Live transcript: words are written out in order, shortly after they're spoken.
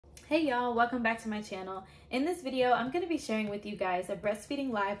Hey y'all, welcome back to my channel. In this video, I'm going to be sharing with you guys a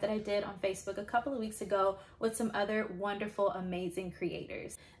breastfeeding live that I did on Facebook a couple of weeks ago with some other wonderful, amazing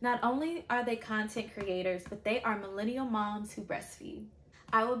creators. Not only are they content creators, but they are millennial moms who breastfeed.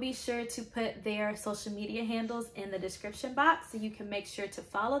 I will be sure to put their social media handles in the description box so you can make sure to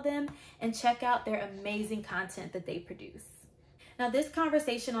follow them and check out their amazing content that they produce. Now, this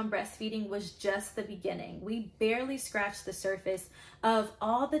conversation on breastfeeding was just the beginning. We barely scratched the surface of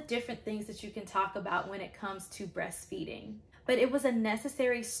all the different things that you can talk about when it comes to breastfeeding. But it was a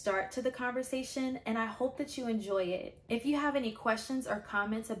necessary start to the conversation, and I hope that you enjoy it. If you have any questions or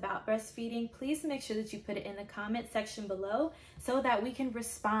comments about breastfeeding, please make sure that you put it in the comment section below so that we can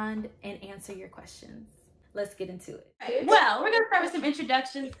respond and answer your questions. Let's get into it. Well, we're going to start with some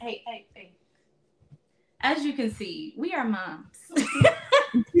introductions. Hey. As you can see, we are moms.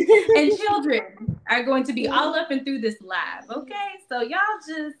 And children are going to be all up and through this live, okay? So y'all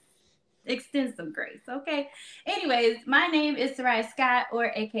just extend some grace, okay? Anyways, my name is Sariah Scott,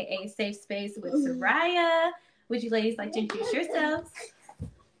 or AKA Safe Space with Sariah. Would you ladies like to introduce yourselves?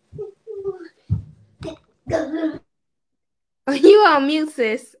 You on mute,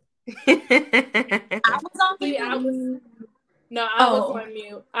 sis. I was on mute. I was on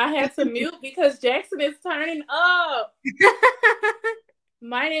mute. I had to mute because Jackson is turning up.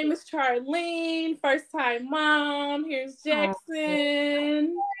 My name is Charlene, first time mom. Here's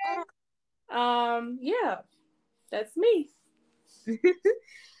Jackson. Yeah, that's me.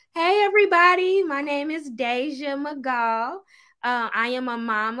 Hey everybody, my name is Deja McGhaw. I am a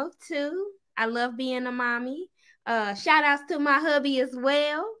mom of two. I love being a mommy. Shout outs to my hubby as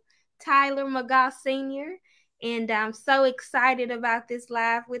well, Tyler McGhaw Sr. And I'm so excited about this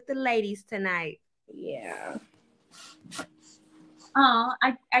live with the ladies tonight. Yeah. Oh,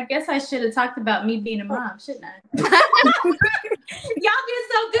 I guess I should have talked about me being a mom, shouldn't I? Y'all did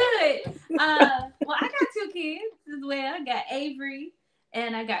so good. Well, I got two kids as well. I got Avery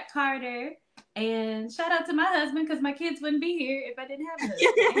and I got Carter. And shout out to my husband because my kids wouldn't be here if I didn't have a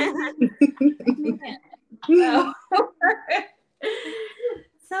husband.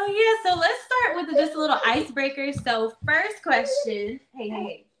 So let's start with just a little icebreaker. So first question,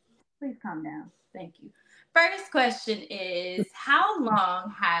 hey, please calm down. Thank you. First question is, how long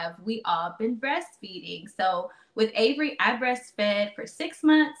have we all been breastfeeding? So with Avery, I breastfed for 6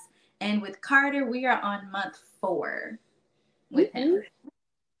 months, and with Carter, we are on month 4 with him.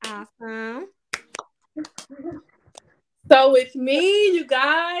 Awesome. So with me, you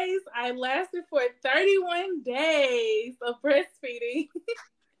guys, I lasted for 31 days of breastfeeding.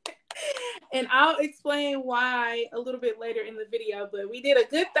 And I'll explain why a little bit later in the video, but we did a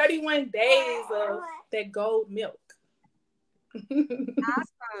good 31 days of that gold milk.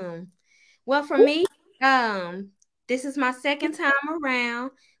 Awesome. Well, for me, this is my second time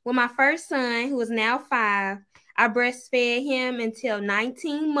around with my first son, who is now 5. I breastfed him until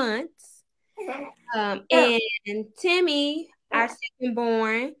 19 months. And Timmy, our second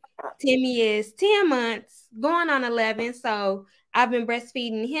born, Timmy is 10 months, going on 11. So I've been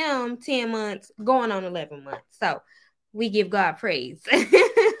breastfeeding him 10 months, going on 11 months. So we give God praise.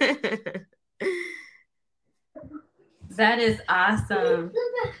 That is awesome.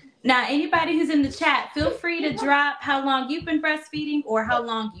 Now, anybody who's in the chat, feel free to drop how long you've been breastfeeding or how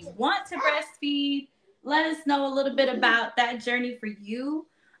long you want to breastfeed. Let us know a little bit about that journey for you.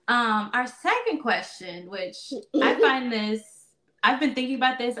 Our second question, which I find this, I've been thinking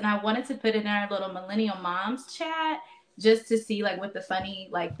about this and I wanted to put it in our little millennial moms chat just to see like what the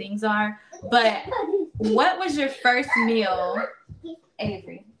funny things are. But what was your first meal,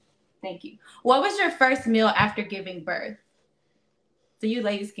 Avery? Thank you. What was your first meal after giving birth? So you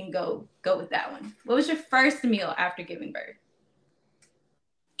ladies can go with that one. What was your first meal after giving birth?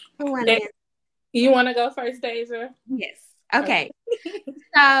 You want to go first, Deja? Yes. Okay. So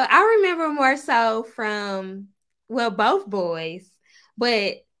I remember more so from, well, both boys,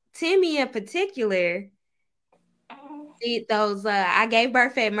 but Timmy in particular, those I gave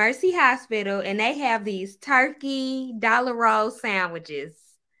birth at Mercy Hospital, and they have these turkey dollar roll sandwiches.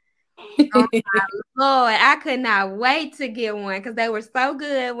 Oh my Lord, I could not wait to get one because they were so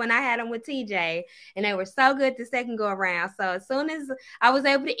good when I had them with TJ, and they were so good the second go around. So as soon as I was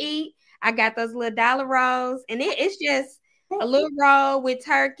able to eat, I got those little dollar rolls, and it's just a little roll with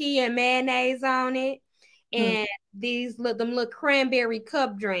turkey and mayonnaise on it, and them little cranberry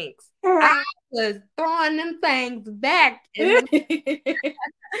cup drinks. I was throwing them things back. I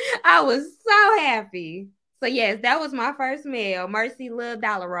was so happy. So yes, that was my first meal. Mercy little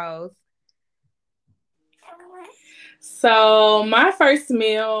dollar rolls. So my first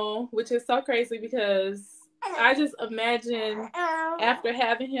meal, which is so crazy because I just imagine after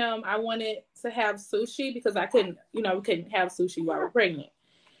having him, I wanted to have sushi because I couldn't, we couldn't have sushi while we're pregnant.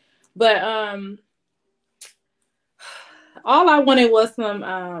 But all I wanted was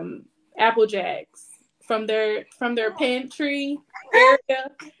some Apple Jacks from their pantry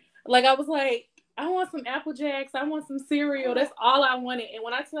area. Like, I was like, I want some Apple Jacks. I want some cereal. That's all I wanted. And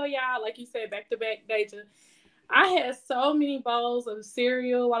when I tell y'all, like you said, back to back, Deja, I had so many bowls of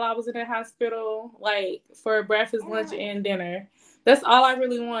cereal while I was in the hospital, like for breakfast, lunch, and dinner. That's all I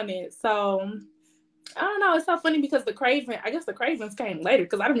really wanted. So I don't know. It's so funny because the cravings came later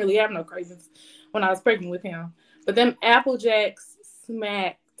because I didn't really have no cravings when I was pregnant with him. But them Apple Jacks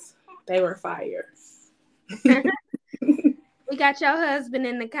smacked. They were fire. We got your husband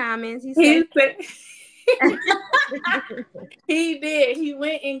in the comments. He said he did. He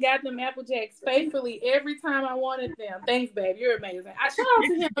went and got them Apple Jacks faithfully every time I wanted them. Thanks, babe. You're amazing. I shout out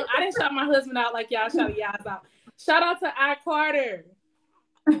to him. I didn't shout my husband out like y'all shout y'all out. Shout out to I Carter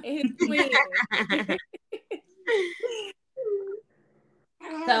and his twin.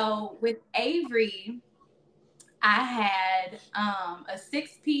 So with Avery, I had a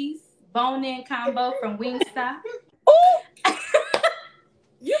 6-piece bone-in combo from Wingstop.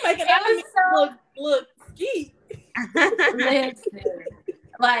 You making that look skeet. Listen,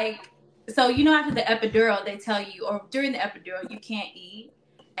 like, so after the epidural, they tell you, or during the epidural, you can't eat.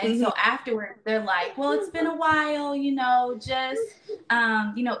 And so afterwards, they're like, well, it's been a while, just,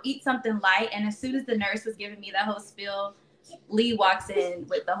 eat something light. And as soon as the nurse was giving me that whole spiel, Lee walks in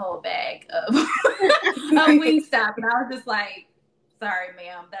with the whole bag of Wingstop. And I was just like, sorry,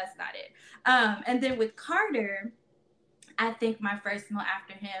 ma'am, that's not it. And then with Carter, I think my first meal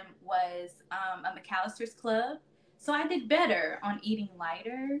after him was a McAllister's Club. So I did better on eating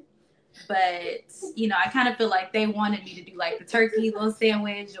lighter. But, I kind of feel like they wanted me to do like the turkey little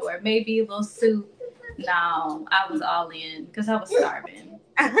sandwich or maybe a little soup. No, I was all in because I was starving.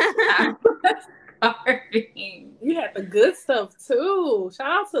 You had the good stuff too. Shout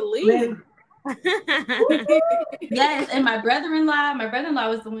out to Lee. Yes, and my brother-in-law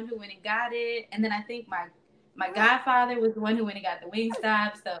was the one who went and got it. And then I think my godfather was the one who went and got the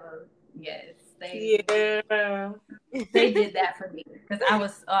Wingstop. So yes, they did that for me because I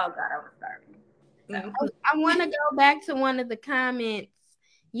was starving. So. I want to go back to one of the comments.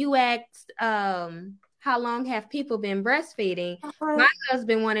 You asked, how long have people been breastfeeding? My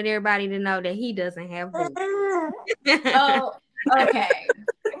husband wanted everybody to know that he doesn't have boobs. Oh, okay.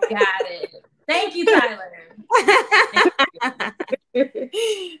 Got it. Thank you, Tyler.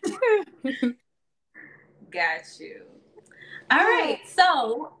 Got you. All right.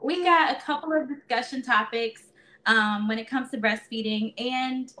 So we got a couple of discussion topics when it comes to breastfeeding.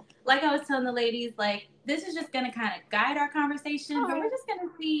 And like I was telling the ladies, like, this is just going to kind of guide our conversation, but we're just going to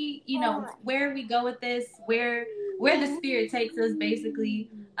see, where we go with this, where the spirit takes us,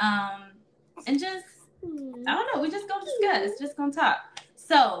 basically. And just, I don't know, we're just going to discuss, just going to talk.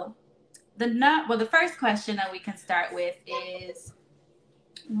 So the first question that we can start with is,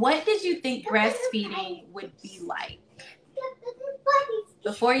 what did you think breastfeeding would be like?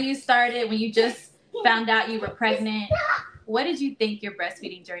 Before you started, when you just found out you were pregnant, what did you think your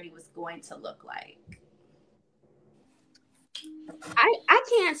breastfeeding journey was going to look like? I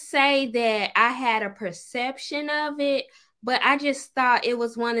can't say that I had a perception of it, but I just thought it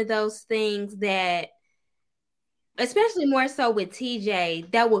was one of those things that, especially more so with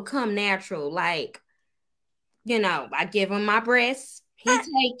TJ, that would come natural. Like, I give him my breast, he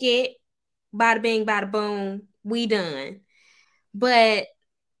take it, bada bing, bada boom, we done. But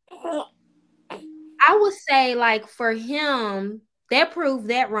I would say, like, for him, that proved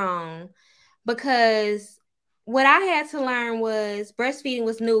that wrong, because what I had to learn was breastfeeding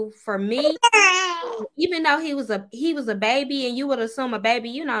was new for me. Even though he was a baby, and you would assume a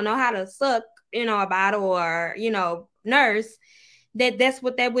baby, know how to suck, a bottle or, nurse, that's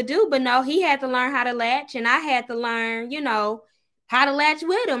what they would do. But no, he had to learn how to latch, and I had to learn, how to latch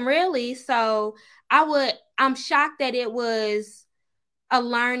with him, really. So I'm shocked that it was a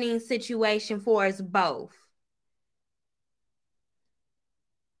learning situation for us both.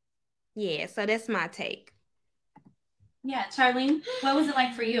 Yeah, so that's my take. Yeah, Charlene, what was it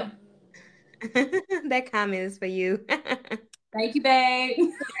like for you? That comment is for you. Thank you, babe.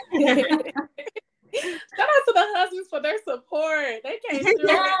 Shout out to the husbands for their support. They came through.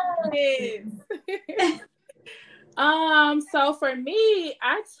 So for me,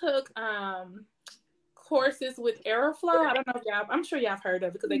 I took courses with Aeroflow. I don't know if I'm sure y'all have heard of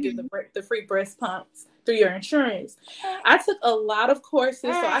it because they give the free breast pumps through your insurance. I took a lot of courses,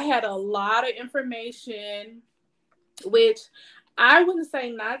 so I had a lot of information, which I wouldn't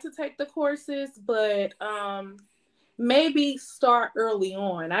say not to take the courses, but maybe start early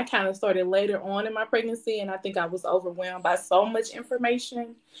on. I kind of started later on in my pregnancy, and I think I was overwhelmed by so much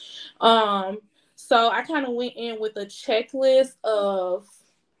information. So I kind of went in with a checklist of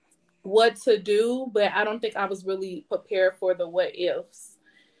what to do, but I don't think I was really prepared for the what ifs.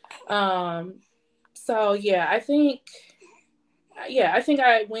 So yeah, I think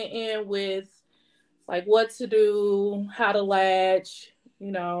I went in with like what to do, how to latch,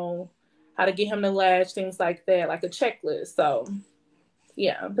 how to get him to latch, things like that, like a checklist. So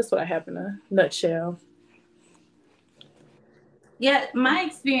yeah, that's what I have in a nutshell. Yeah, my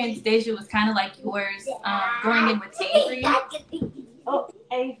experience, Deja, was kind of like yours, going in with Avery. Oh,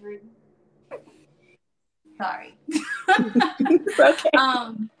 Avery. Sorry. Okay.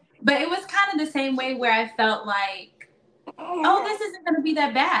 But it was kind of the same way where I felt like, oh, this isn't going to be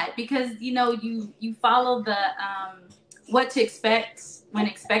that bad, because you follow the what to expect when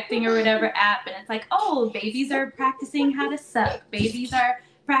expecting or whatever app, and it's like, oh, babies are practicing how to suck, babies are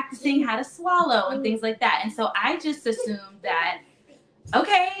practicing how to swallow, and things like that. And so I just assumed that,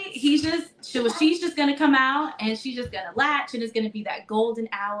 okay, she's just gonna come out and she's just gonna latch, and it's gonna be that golden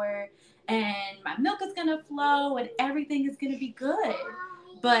hour, and my milk is gonna flow and everything is gonna be good.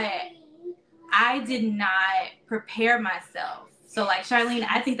 But I did not prepare myself. So like Charlene,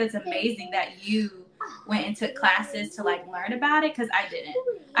 I think that's amazing that you went into classes to like learn about it, because I didn't.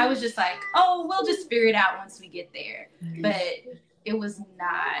 I was just like, oh, we'll just figure it out once we get there. But it was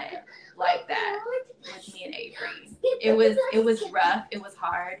not like that with me and Avery. It was rough. It was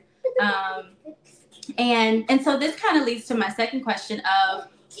hard. And so this kind of leads to my second question of,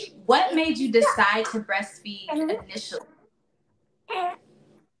 what made you decide to breastfeed initially?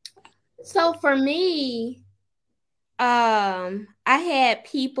 So for me, I had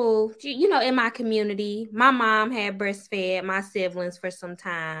people, in my community. My mom had breastfed my siblings for some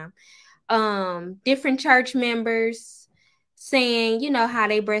time. Different church members saying, how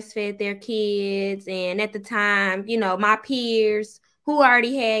they breastfed their kids. And at the time, my peers who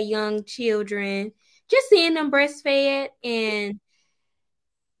already had young children, just seeing them breastfed and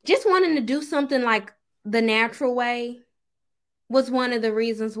just wanting to do something like the natural way was one of the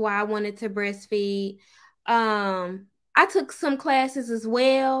reasons why I wanted to breastfeed. I took some classes as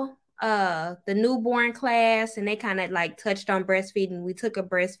well, the newborn class, and they kind of like touched on breastfeeding. We took a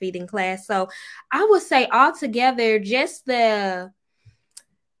breastfeeding class. So I would say altogether, just the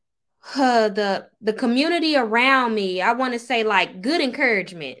community around me, I want to say like good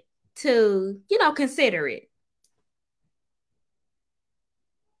encouragement to, consider it.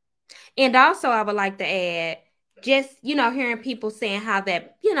 And also I would like to add, just, hearing people saying how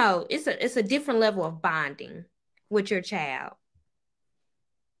that, it's a different level of bonding with your child.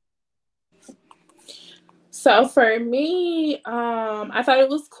 So for me, I thought it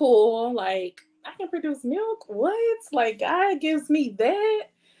was cool. Like, I can produce milk? What? Like, God gives me that?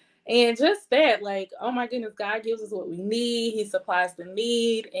 And just that, like, oh my goodness, God gives us what we need. He supplies the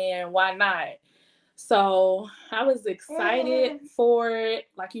need, and why not? So I was excited for it.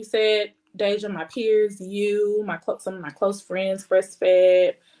 Like you said, Deja, my peers, some of my close friends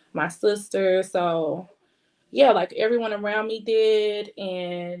breastfed, my sister. So yeah, like everyone around me did.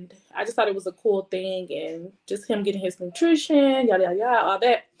 And I just thought it was a cool thing. And just him getting his nutrition, yada, yada, yada, all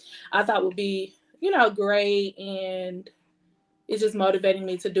that, I thought would be, great. And it's just motivating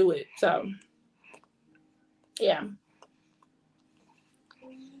me to do it. So yeah.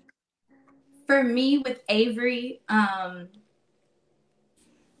 For me with Avery,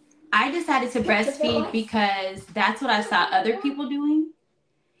 I decided to breastfeed because that's what I saw other people doing.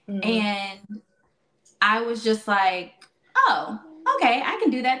 Mm-hmm. And I was just like, oh, okay, I can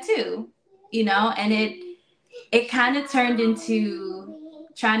do that too. And it kind of turned into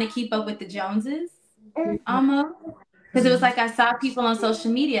trying to keep up with the Joneses almost. Because it was like I saw people on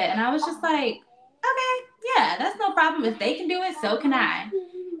social media and I was just like, okay, yeah, that's no problem. If they can do it, so can I.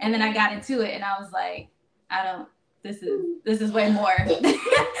 And then I got into it and I was like, this is way more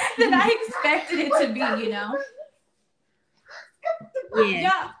than I expected it to be,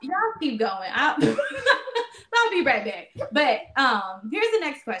 Yeah. Y'all keep going. I'll be right back. But here's the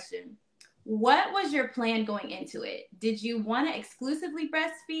next question. What was your plan going into it? Did you want to exclusively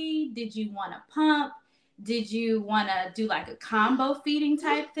breastfeed? Did you want to pump? Did you want to do like a combo feeding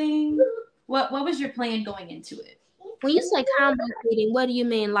type thing? What was your plan going into it? When you say combo feeding, what do you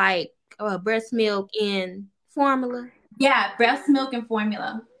mean, like breast milk and formula? Yeah, breast milk and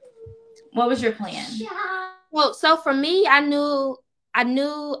formula. What was your plan? Well, so for me, I knew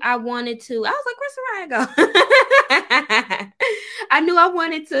I wanted to. I was like, where's Sariah go? I knew I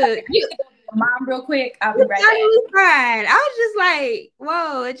wanted to. Mom, real quick. I'll be It's right totally back. fine. I was just like,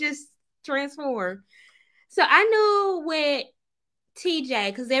 whoa, it just transformed. So I knew with TJ,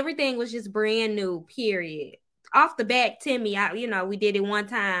 because everything was just brand new, period. Off the bat, Timmy, we did it one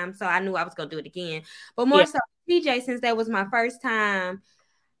time, so I knew I was gonna do it again. But more so TJ, since that was my first time,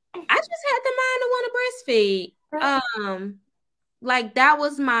 I just had the mind to want to breastfeed. Like that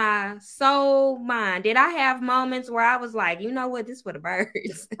was my sole mind. Did I have moments where I was like, you know what, this for the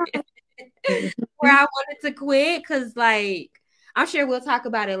birds? Where I wanted to quit? Because like I'm sure we'll talk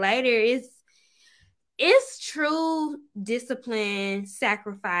about it later. It's true discipline,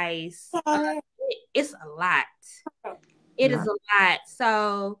 sacrifice. It's a lot. It is a lot.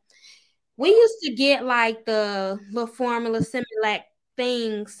 So we used to get like the little formula Similac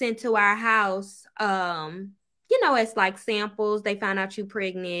thing sent to our house. It's like samples. They found out you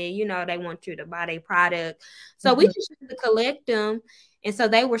pregnant. They want you to buy their product. So we just used to collect them, and so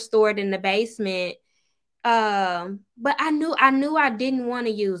they were stored in the basement. But I knew I didn't want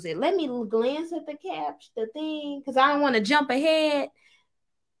to use it. Let me glance at the thing, because I don't want to jump ahead.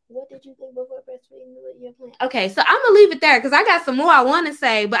 What did you think before breastfeeding? What your plan? Okay, so I'm gonna leave it there because I got some more I want to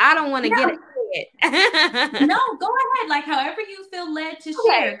say, but I don't want to get it. No, go ahead. Like however you feel led to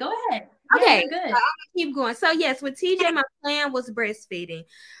share. Go ahead. Okay, yeah, good. I'm gonna keep going. So yes, with TJ, my plan was breastfeeding.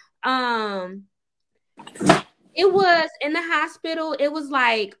 It was in the hospital. It was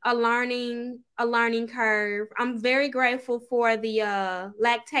like a learning curve. I'm very grateful for the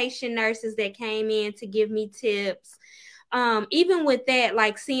lactation nurses that came in to give me tips. Even with that,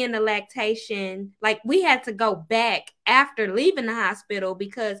 like seeing the lactation, like we had to go back after leaving the hospital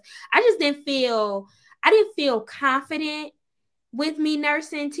because I just didn't feel confident with me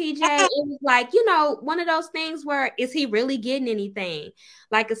nursing TJ. It was like, one of those things where is he really getting anything?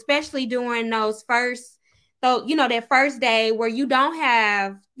 Like, especially during those first, that first day where you don't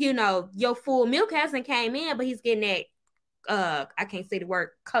have, your full milk hasn't came in, but he's getting that I can't say the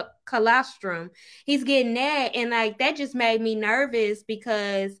word colostrum. He's getting that, and like that just made me nervous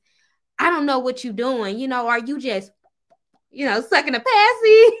because I don't know what you're doing. Are you just sucking a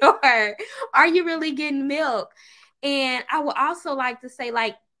passy, or are you really getting milk? And I would also like to say,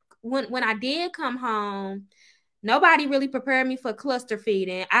 like, when I did come home, nobody really prepared me for cluster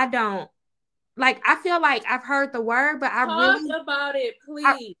feeding. I feel like I've heard the word, but I talk about it,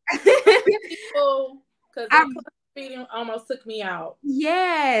 please. Feeding almost took me out.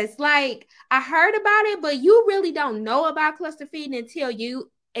 Yes, like I heard about it, but you really don't know about cluster feeding until you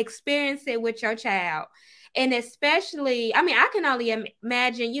experience it with your child. And especially, I mean, I can only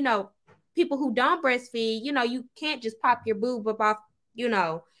imagine, people who don't breastfeed, you can't just pop your boob up off,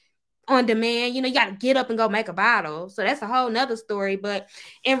 on demand. You got to get up and go make a bottle. So that's a whole nother story. But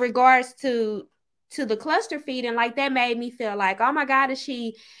in regards to the cluster feeding, like that made me feel like, oh my God, is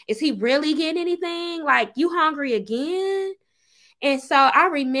he really getting anything? Like, you hungry again? And so I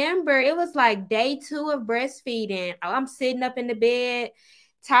remember it was like day 2 of breastfeeding. I'm sitting up in the bed,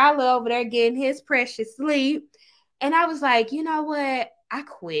 Tyler over there getting his precious sleep. And I was like, you know what? I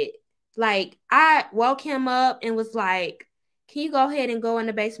quit. Like, I woke him up and was like, can you go ahead and go in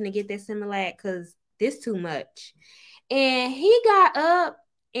the basement and get that Similac? Because this too much. And he got up.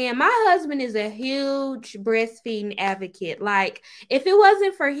 And my husband is a huge breastfeeding advocate. Like, if it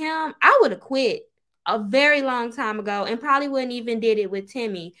wasn't for him, I would have quit a very long time ago and probably wouldn't even did it with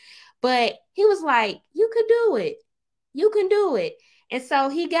Timmy. But he was like, you could do it. You can do it. And so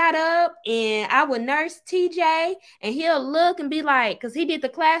he got up and I would nurse TJ and he'll look and be like, because he did the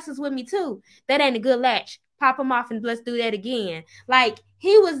classes with me too. That ain't a good latch. Pop him off and let's do that again. Like,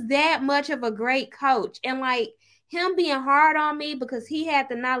 he was that much of a great coach. And like, him being hard on me because he had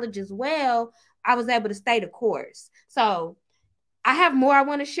the knowledge as well, I was able to stay the course. So I have more I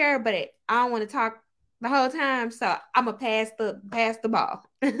want to share, but I don't want to talk the whole time. So I'm gonna pass the ball.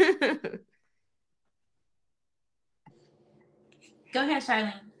 Go ahead,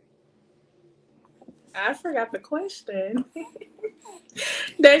 Charlene. I forgot the question.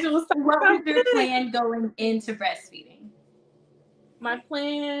 Deja was talking what was your plan going into breastfeeding? My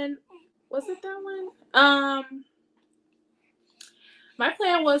plan, was it that one? My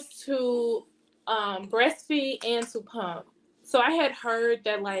plan was to breastfeed and to pump. So I had heard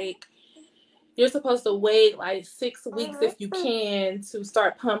that like you're supposed to wait like 6 weeks if you can to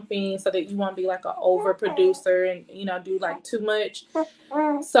start pumping so that you won't be like an overproducer and do like too much.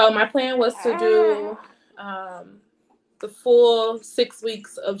 So my plan was to do the full 6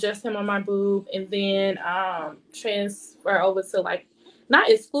 weeks of just him on my boob and then transfer over to like not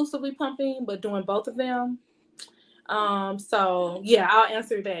exclusively pumping but doing both of them. So yeah, I'll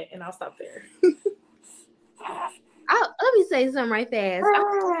answer that and I'll stop there. Let me say something right fast.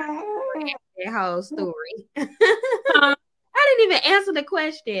 that whole story. I didn't even answer the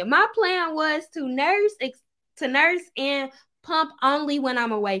question. My plan was to nurse and pump only when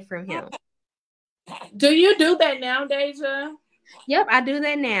I'm away from him. Do you do that now, Deja? Yep, I do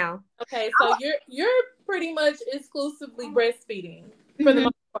that now. Okay, so you're pretty much exclusively breastfeeding for the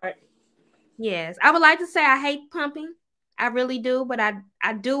most part. Yes, I would like to say I hate pumping. I really do, but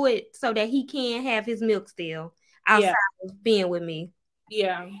I do it so that he can have his milk still outside of being with me.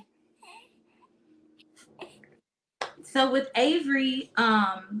 Yeah. So with Avery,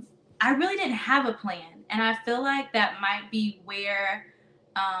 I really didn't have a plan, and I feel like that might be where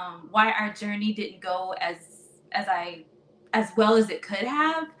why our journey didn't go as well as it could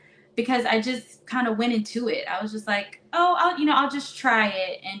have, because I just kind of went into it. I was just like, oh, I'll just try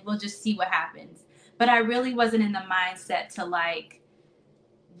it and we'll just see what happens. But I really wasn't in the mindset to like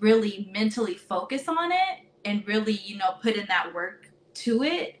really mentally focus on it and really, put in that work to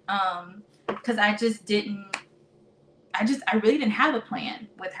it. Because I really didn't have a plan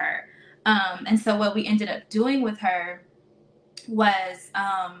with her. And so what we ended up doing with her was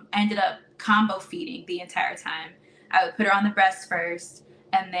I ended up combo feeding the entire time. I would put her on the breast first,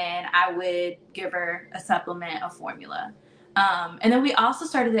 and then I would give her a supplement, a formula. And then we also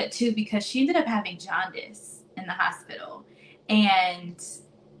started that too because she ended up having jaundice in the hospital. And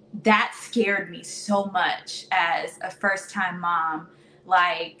that scared me so much as a first-time mom.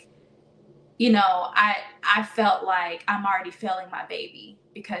 Like, I felt like I'm already failing my baby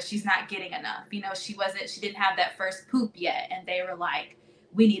because she's not getting enough. She didn't have that first poop yet. And they were like,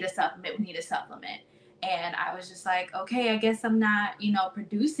 we need a supplement. And I was just like, okay, I guess I'm not,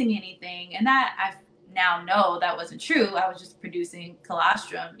 producing anything. And that I now know that wasn't true. I was just producing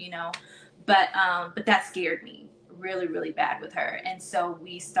colostrum, but that scared me really, really bad with her. And so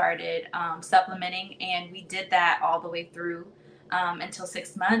we started supplementing, and we did that all the way through until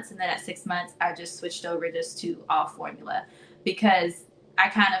 6 months. And then at 6 months, I just switched over just to all formula because I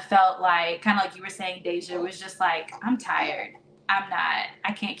kind of felt like you were saying, Deja, was just like, I'm tired.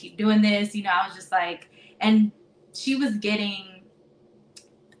 I can't keep doing this. I was just like, and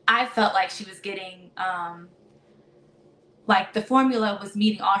I felt like she was getting, like the formula was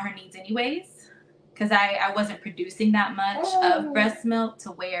meeting all her needs anyways, because I wasn't producing that much of breast milk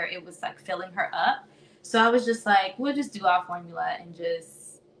to where it was like filling her up. So I was just like, we'll just do our formula and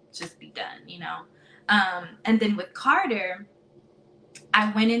just be done, And then with Carter, I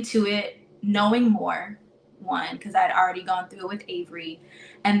went into it knowing more. One, because I'd already gone through it with Avery.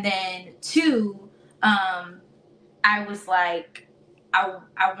 And then two, I was like, I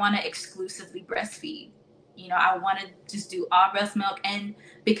want to exclusively breastfeed. I want to just do all breast milk. And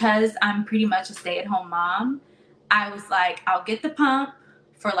because I'm pretty much a stay-at-home mom, I was like, I'll get the pump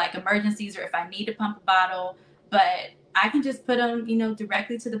for like emergencies or if I need to pump a bottle, but I can just put them,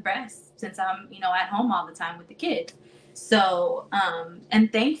 directly to the breast since I'm, at home all the time with the kids. So,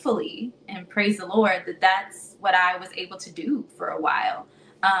 and thankfully, and praise the Lord, that's what I was able to do for a while.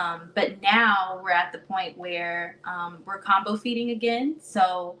 But now we're at the point where we're combo feeding again.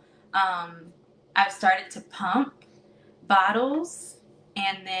 So I've started to pump bottles,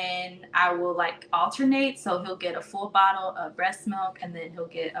 and then I will like alternate. So he'll get a full bottle of breast milk, and then he'll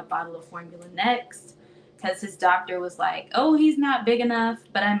get a bottle of formula next, because his doctor was like, oh, he's not big enough.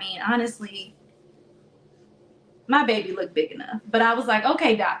 But I mean, honestly, my baby looked big enough. But I was like,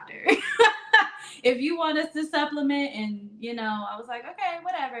 okay, doctor, if you want us to supplement, and I was like, okay,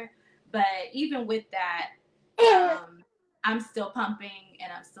 whatever. But even with that, I'm still pumping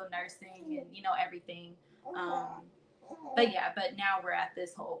and I'm still nursing and everything. But now we're at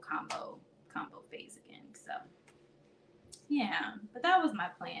this whole combo phase again. So yeah, but that was my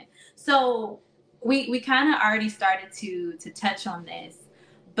plan. So we kind of already started to touch on this,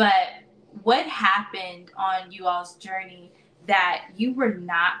 but what happened on you all's journey that you were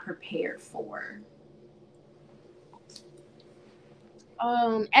not prepared for?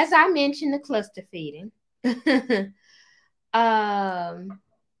 As I mentioned, the cluster feeding. I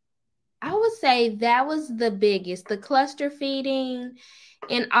would say that was the biggest, the cluster feeding,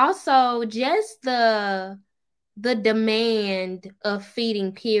 and also just the demand of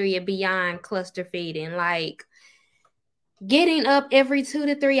feeding period beyond cluster feeding, like getting up every 2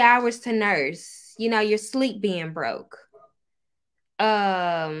 to 3 hours to nurse, your sleep being broke.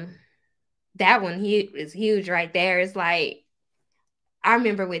 That one is huge right there. It's like, I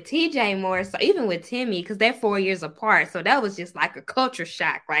remember with TJ more, so even with Timmy, because they're 4 years apart. So that was just like a culture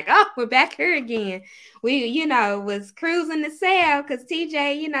shock. Like, oh, we're back here again. We, was cruising the cell because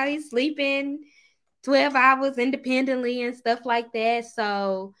TJ, he's sleeping 12 hours independently and stuff like that.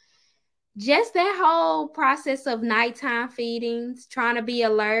 So just that whole process of nighttime feedings, trying to be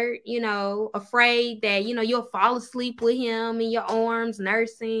alert, afraid that, you'll fall asleep with him in your arms,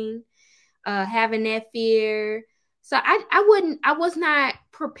 nursing, having that fear. So I was not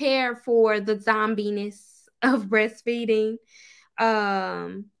prepared for the zombiness of breastfeeding.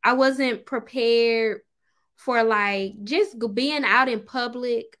 I wasn't prepared for like just being out in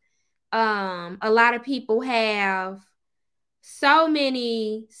public. A lot of people have so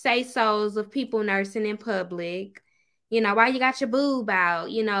many say-sos of people nursing in public. Why you got your boob out,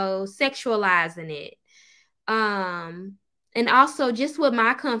 sexualizing it. And also just with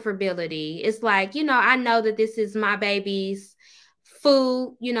my comfortability, it's like, I know that this is my baby's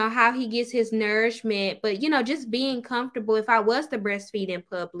food, how he gets his nourishment, but, just being comfortable if I was to breastfeed in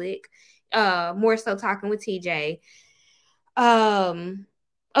public, more so talking with TJ,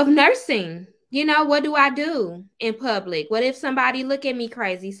 of nursing. What do I do in public? What if somebody look at me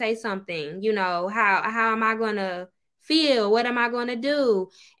crazy, say something, how am I going to feel? What am I going to do?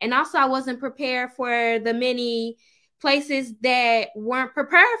 And also I wasn't prepared for the many places that weren't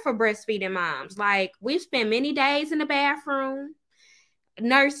prepared for breastfeeding moms. Like we've spent many days in the bathroom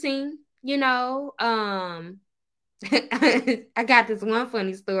nursing, I got this one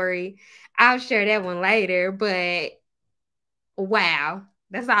funny story. I'll share that one later, but wow,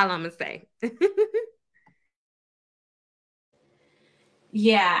 that's all I'm gonna say.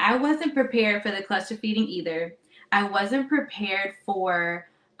 Yeah, I wasn't prepared for the cluster feeding either. I wasn't prepared for,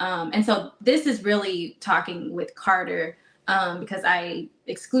 and so this is really talking with Carter, because I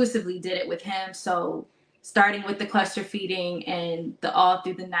exclusively did it with him. So starting with the cluster feeding and the all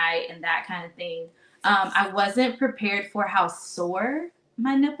through the night and that kind of thing, I wasn't prepared for how sore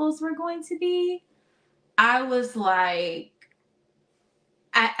my nipples were going to be. I was like,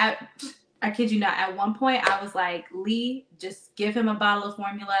 I kid you not. At one point, I was like, Lee, just give him a bottle of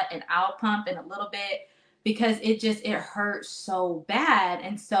formula and I'll pump in a little bit, because it hurt so bad.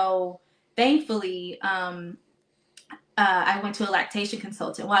 And so thankfully, I went to a lactation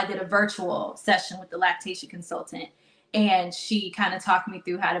consultant. Well, I did a virtual session with the lactation consultant, and she kind of talked me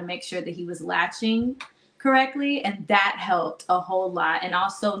through how to make sure that he was latching correctly. And that helped a whole lot. And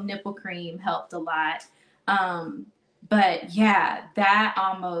also nipple cream helped a lot. But yeah, that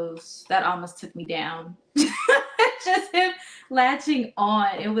almost took me down. Just him latching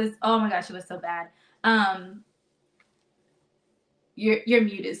on. It was, oh my gosh, it was so bad. You're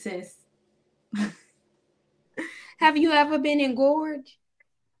muted, sis. Have you ever been engorged?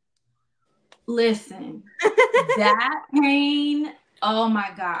 Listen, that pain, oh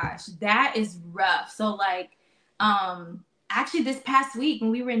my gosh, that is rough. So like, actually this past week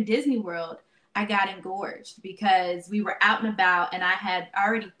when we were in Disney World, I got engorged because we were out and about, and I had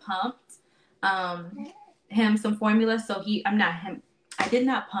already pumped him some formula. So I did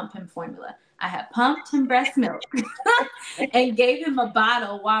not pump him formula. I had pumped him breast milk and gave him a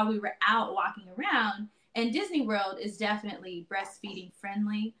bottle while we were out walking around. And Disney World is definitely breastfeeding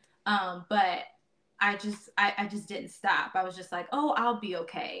friendly. But I just didn't stop. I was just like, oh, I'll be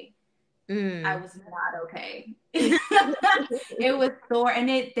okay. I was not okay. It was sore, and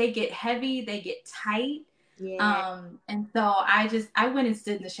they get heavy, they get tight. Yeah. And so I went and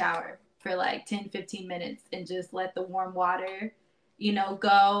stood in the shower for like 10-15 minutes and just let the warm water,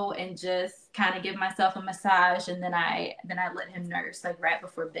 go, and just kind of give myself a massage, and then I let him nurse like right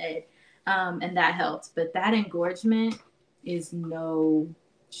before bed. And that helped. But that engorgement is no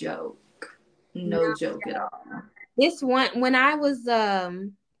joke. No joke at all. This one, when I was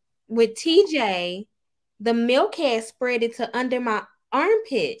with TJ, the milk had spread it to under my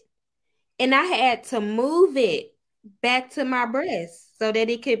armpit, and I had to move it back to my breast so that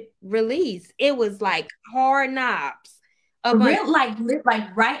it could release. It was like hard knobs. Like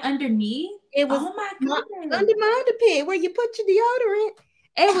right underneath? It was, oh my goodness, under my armpit where you put your deodorant.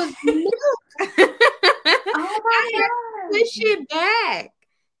 It was milk. Oh my God. Push it back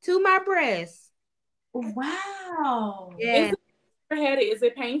to my breast. Wow. Yeah. Is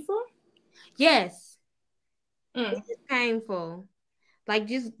it painful? Yes. It's painful. Like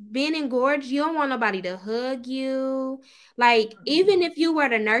just being engorged, you don't want nobody to hug you. Like even if you were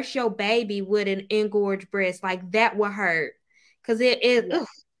to nurse your baby with an engorged breast, like that would hurt. Cause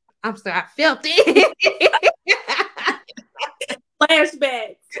I'm sorry, I felt it.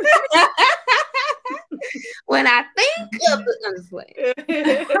 Flashbacks. When I think of it,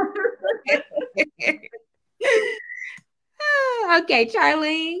 okay,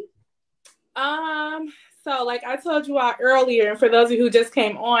 Charlene. So like I told you all earlier, and for those of you who just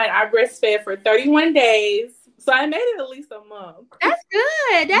came on, I breastfed for 31 days. So I made it at least a month. That's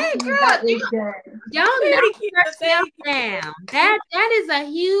good. That That is girl, good. don't Thank knock you, yourself thank you. down. That is a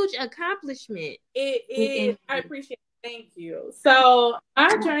huge accomplishment. It It is. I appreciate it. Thank you. So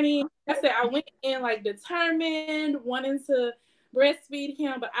my journey, I said I went in like determined, wanting to breastfeed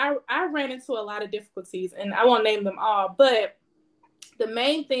him, but I ran into a lot of difficulties, and I won't name them all. But the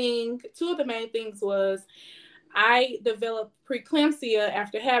main thing, two of the main things was I developed preeclampsia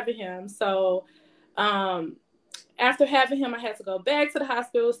after having him. So after having him, I had to go back to the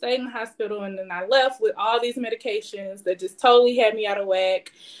hospital, stayed in the hospital, and then I left with all these medications that just totally had me out of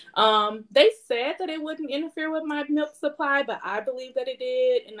whack. They said that it wouldn't interfere with my milk supply, but I believe that it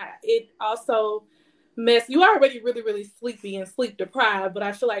did. And it also you are already really, really sleepy and sleep deprived, but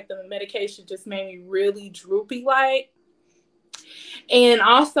I feel like the medication just made me really droopy-like. And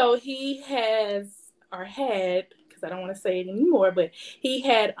also he had, because I don't want to say it anymore, but he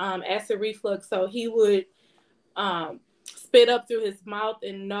had acid reflux, so he would spit up through his mouth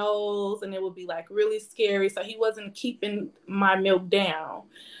and nose, and it would be like really scary. So he wasn't keeping my milk down.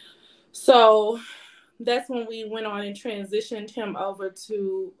 So that's when we went on and transitioned him over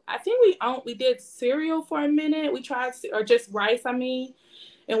to, I think we did cereal for a minute. We tried, or just rice, I mean.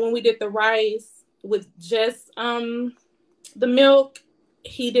 And when we did the rice with just the milk,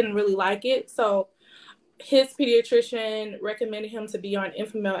 he didn't really like it. So his pediatrician recommended him to be on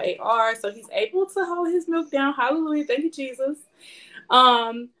Enfamil AR, so he's able to hold his milk down. Hallelujah, thank you, Jesus.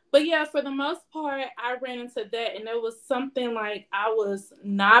 But yeah, for the most part, I ran into that, and there was something like I was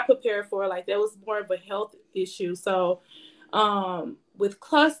not prepared for. Like there was more of a health issue. So with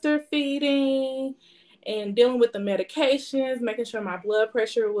cluster feeding and dealing with the medications, making sure my blood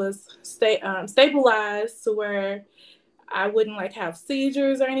pressure was stabilized to where I wouldn't like have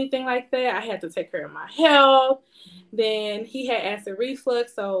seizures or anything like that. I had to take care of my health. Then he had acid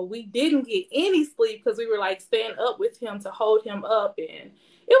reflux, so we didn't get any sleep because we were like staying up with him to hold him up, and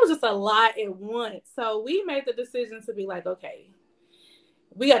it was just a lot at once. So we made the decision to be like, okay,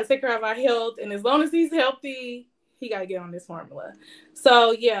 we got to take care of our health, and as long as he's healthy, he got to get on this formula.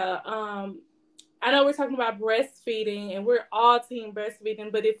 So yeah, I know we're talking about breastfeeding, and we're all team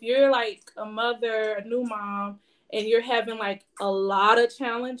breastfeeding, but if you're like a mother, a new mom, and you're having like a lot of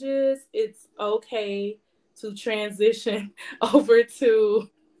challenges, it's okay to transition over to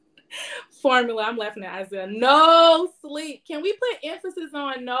formula. I'm laughing at Isaiah. No sleep. Can we put emphasis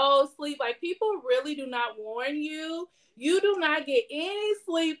on no sleep? Like people really do not warn you. You do not get any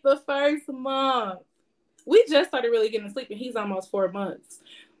sleep the first month. We just started really getting sleep, and he's almost 4 months.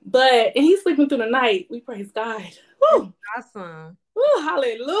 And he's sleeping through the night. We praise God. Woo. Awesome. Woo,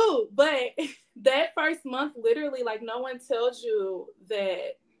 hallelujah. But that first month, literally, like no one tells you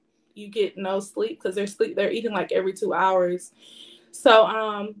that you get no sleep because they're eating like every 2 hours.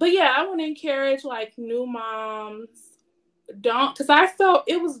 So, but yeah, I want to encourage like new moms, because I felt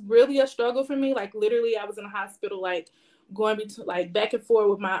it was really a struggle for me. Like literally I was in the hospital, like going between like back and forth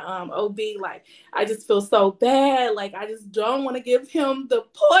with my OB. Like I just feel so bad. Like I just don't want to give him the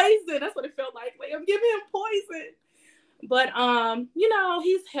poison. That's what it felt like. Like I'm giving him poison. But you know,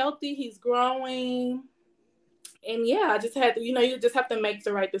 he's healthy, he's growing. And yeah, I just had to, you just have to make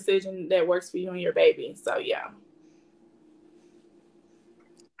the right decision that works for you and your baby. So yeah.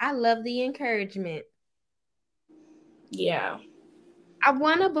 I love the encouragement. Yeah. I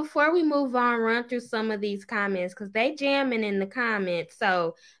want to, before we move on, run through some of these comments because they jamming in the comments.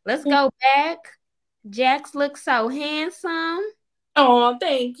 So let's go back. Jax looks so handsome. Oh,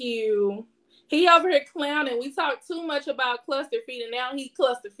 thank you. He over here clowning. We talked too much about cluster feeding. Now he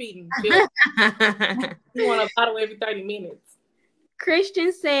cluster feeding. He want a bottle every 30 minutes.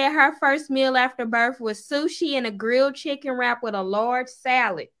 Christian said her first meal after birth was sushi and a grilled chicken wrap with a large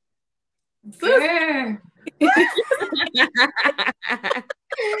salad. Sure.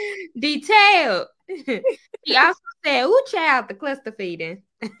 Detailed. He also said, "Ooh, child, the cluster feeding."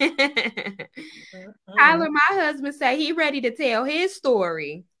 Tyler, my husband, said he ready to tell his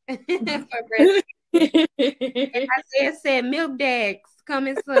story. And Isaiah said, "Milk dads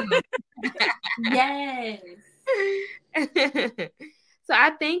coming soon." Yes. So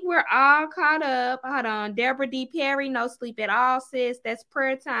I think we're all caught up. Hold on. Deborah D. Perry, no sleep at all, sis. That's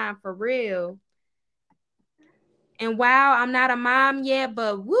prayer time for real. And wow, I'm not a mom yet,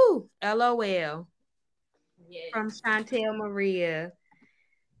 but woo, LOL. Yes. From Chantel Maria.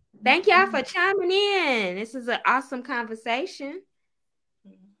 Thank y'all for chiming in. This is an awesome conversation.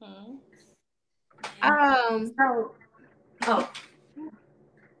 Mm-hmm.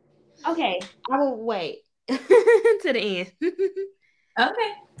 Okay, I will wait to the end.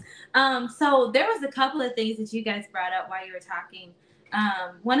 Okay. So there was a couple of things that you guys brought up while you were talking.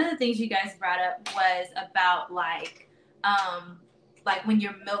 one of the things you guys brought up was about like when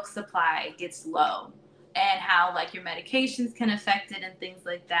your milk supply gets low and how like your medications can affect it and things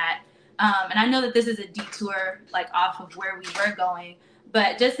like that. And I know that this is a detour like off of where we were going,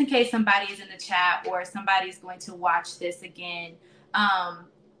 but just in case somebody is in the chat or somebody's going to watch this again,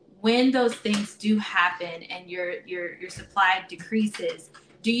 when those things do happen and your supply decreases,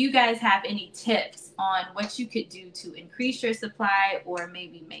 do you guys have any tips on what you could do to increase your supply or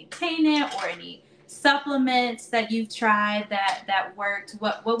maybe maintain it, or any supplements that you've tried that worked?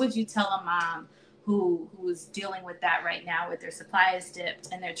 What would you tell a mom who is dealing with that right now, with their supply is dipped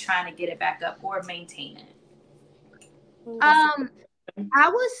and they're trying to get it back up or maintain it? I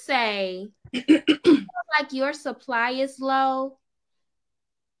would say like your supply is low,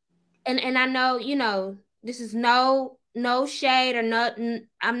 and I know, you know, this is no shade or nothing.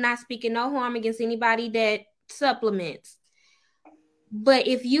 I'm not speaking no harm against anybody that supplements. But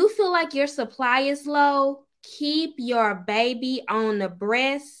if you feel like your supply is low, keep your baby on the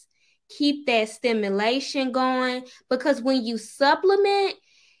breast. Keep that stimulation going, because when you supplement,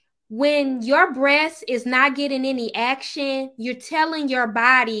 when your breast is not getting any action, you're telling your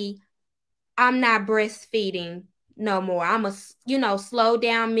body, I'm not breastfeeding no more. I'm a, you know, slow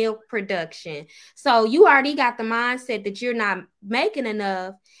down milk production. So you already got the mindset that you're not making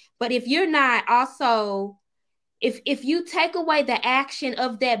enough. But if you're not also, if you take away the action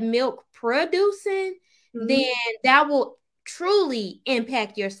of that milk producing, then that will truly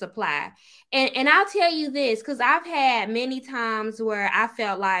impact your supply. And I'll tell you this, because I've had many times where I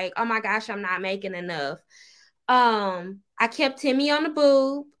felt like, oh my gosh, I'm not making enough. I kept Timmy on the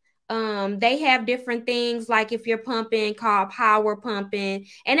boob. They have different things, like if you're pumping, called power pumping,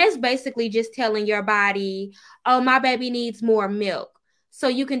 and it's basically just telling your body, oh, my baby needs more milk. So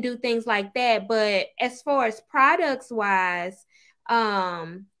you can do things like that. But as far as products wise,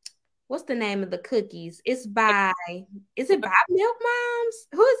 what's the name of the cookies? Is it by Milk Moms?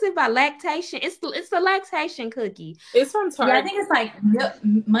 Who is it by? Lactation. It's the lactation cookie. It's from Target. Yeah, I think it's like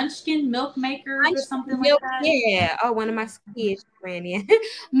Munchkin Milk Makers or something like that. Yeah. Oh, one of my kids ran in.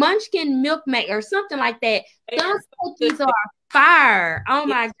 Munchkin Milk Maker or something like that. Those cookies are fire. Oh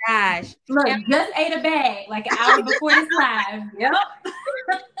my gosh. Look, just ate a bag like an hour before this live. Yep.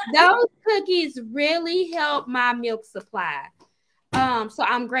 Those cookies really help my milk supply. So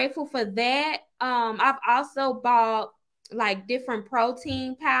I'm grateful for that. I've also bought like different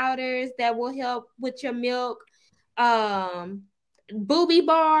protein powders that will help with your milk. Booby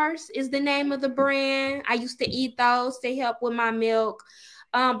Bars is the name of the brand. I used to eat those to help with my milk.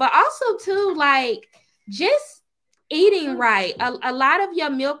 But also too, like, just eating right. A lot of your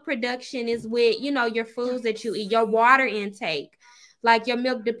milk production is with, you know, your foods that you eat, your water intake. Like, your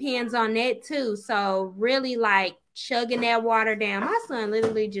milk depends on that too. So really, like, chugging that water down. My son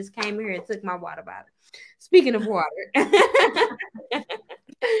literally just came here and took my water bottle. Speaking of water.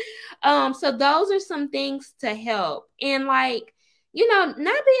 So those are some things to help. And, like, you know, not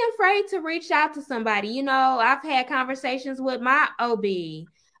being afraid to reach out to somebody. You know, I've had conversations with my OB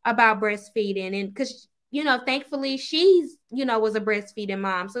about breastfeeding, and because, you know, thankfully she's, you know, was a breastfeeding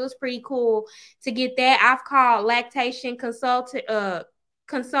mom. So it's pretty cool to get that. I've called lactation consultants,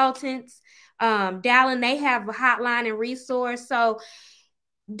 Dallin, they have a hotline and resource. So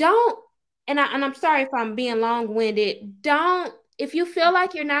don't, and I'm sorry if I'm being long-winded, don't, if you feel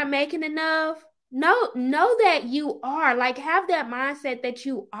like you're not making enough, know that you are. Like, have that mindset that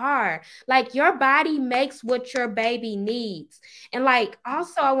you are. Like, your body makes what your baby needs. And, like,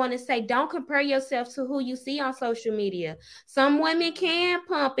 also I want to say, don't compare yourself to who you see on social media. Some women can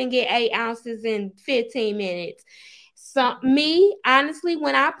pump and get 8 ounces in 15 minutes. So me, honestly,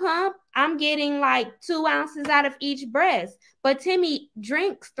 when I pump, I'm getting like 2 ounces out of each breast. But Timmy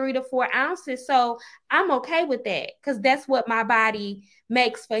drinks 3 to 4 ounces. So I'm okay with that, because that's what my body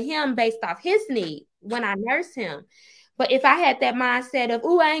makes for him based off his need when I nurse him. But if I had that mindset of,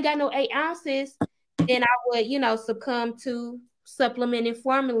 I ain't got no 8 ounces, then I would, you know, succumb to supplementing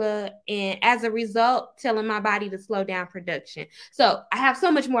formula, and as a result, telling my body to slow down production. So I have so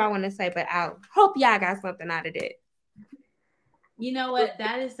much more I want to say, but I hope y'all got something out of that. You know what?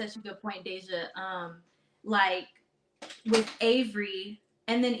 That is such a good point, Deja. Like with Avery,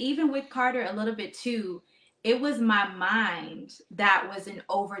 and then even with Carter a little bit too, it was my mind that was in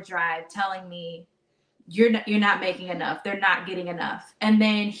overdrive telling me, you're not making enough. They're not getting enough. And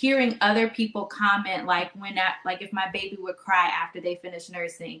then hearing other people comment, like if my baby would cry after they finish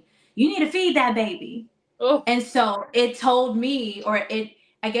nursing, you need to feed that baby. Oh. And so it told me, or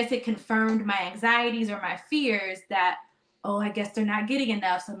I guess it confirmed my anxieties or my fears that, I guess they're not getting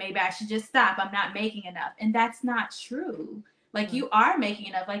enough, so maybe I should just stop. I'm not making enough. And that's not true. Like you are making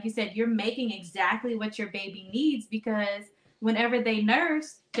enough. Like you said, you're making exactly what your baby needs, because whenever they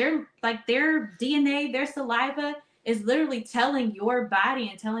nurse, they're like their DNA, their saliva is literally telling your body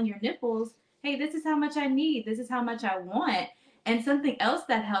and telling your nipples, hey, this is how much I need. This is how much I want. And something else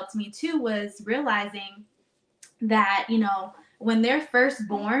that helped me too was realizing that, when they're first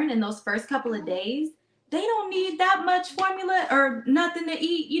born in those first couple of days, they don't need that much formula or nothing to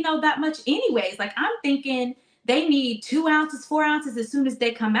eat, that much anyways. Like I'm thinking they need 2 ounces, 4 ounces as soon as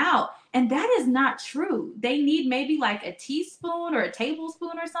they come out. And that is not true. They need maybe like a teaspoon or a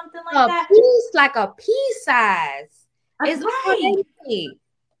tablespoon or something like that. Like a pea size. It's right.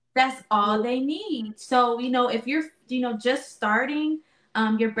 That's all they need. So, if you're, just starting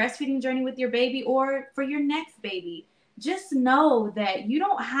your breastfeeding journey with your baby, or for your next baby, just know that you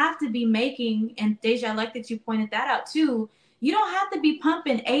don't have to be making, and Deja, I like that you pointed that out too. You don't have to be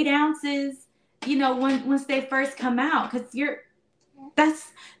pumping 8 ounces, once they first come out, because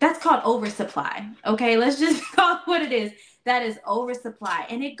that's called oversupply. Okay, let's just call it what it is. That is oversupply,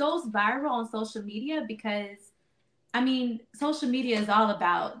 and it goes viral on social media because, social media is all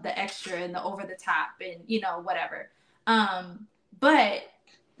about the extra and the over the top and, whatever. But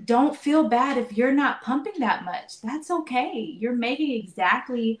don't feel bad if you're not pumping that much. That's okay. You're making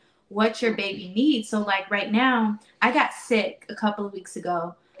exactly what your baby needs. So like right now, I got sick a couple of weeks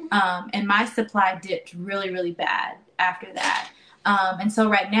ago, and my supply dipped really, really bad after that. And so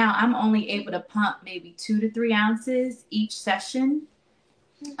right now I'm only able to pump maybe 2 to 3 ounces each session.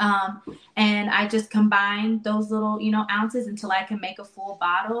 And I just combine those little, ounces until I can make a full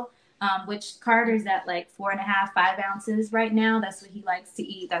bottle, which Carter's at like 4.5, 5 ounces right now. That's what he likes to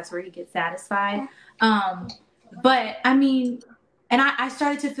eat. That's where he gets satisfied. But and I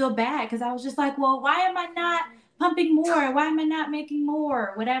started to feel bad because I was just like, well, why am I not pumping more? Why am I not making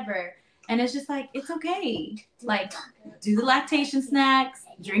more? Whatever. And it's just like, it's okay. Like, do the lactation snacks,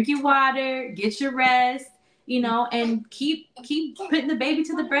 drink your water, get your rest, and keep putting the baby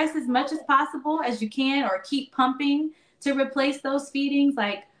to the breast as much as possible as you can, or keep pumping to replace those feedings,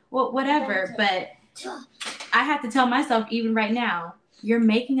 like whatever. But I have to tell myself, even right now, you're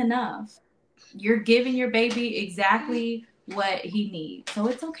making enough. You're giving your baby exactly what he needs. So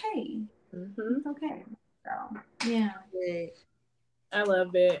it's okay. Mm-hmm. It's okay. So, yeah. I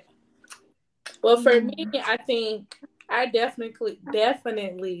love it. Well, for me, I think I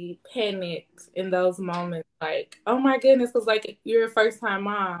definitely panicked in those moments. Like, oh my goodness, because like you're a first time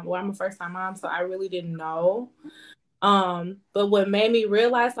mom. Well, I'm a first time mom, so I really didn't know. But what made me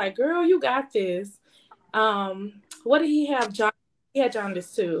realize, like, girl, you got this. What did he have? He had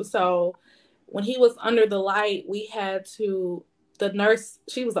jaundice too. So when he was under the light, the nurse,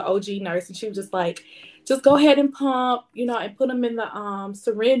 she was an OG nurse, and she was just like, just go ahead and pump, and put him in the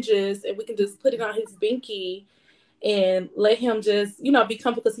syringes, and we can just put it on his binky and let him just, be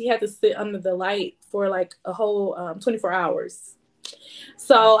comfortable, because he had to sit under the light for like a whole 24 hours.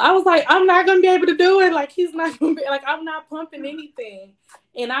 So I was like, I'm not going to be able to do it. Like, he's not going to be, like, I'm not pumping anything.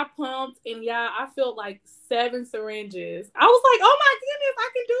 And I pumped, and I felt like 7 syringes. I was like, oh my goodness, I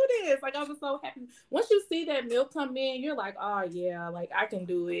can do this. Like, I was so happy. Once you see that milk come in, you're like, oh yeah, like I can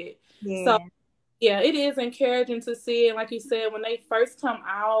do it. Yeah. So yeah, it is encouraging to see. And like you said, when they first come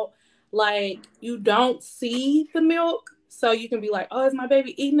out, like, you don't see the milk. So you can be like, oh, is my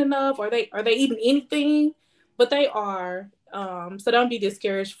baby eating enough? Are they eating anything? But they are. So don't be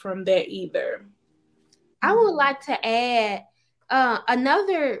discouraged from that either. I would like to add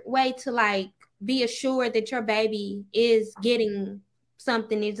another way to like be assured that your baby is getting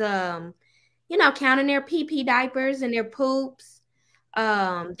something is counting their pee diapers and their poops.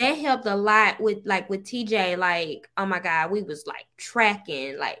 That helped a lot with TJ. Like, oh my God, we was like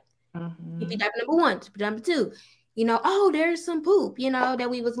tracking like pee diaper number 1, number 2. There's some poop, that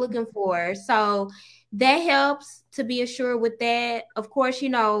we was looking for. So that helps to be assured with that. Of course,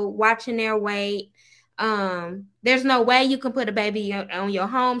 watching their weight. There's no way you can put a baby on your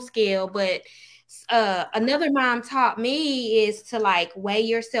home scale, but another mom taught me is to like weigh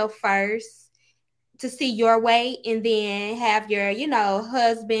yourself first to see your weight, and then have your,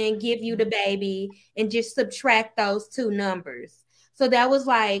 husband give you the baby and just subtract those 2 numbers. So that was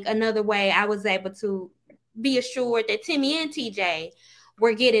like another way I was able to be assured that Timmy and TJ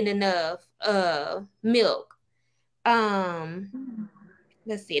were getting enough milk.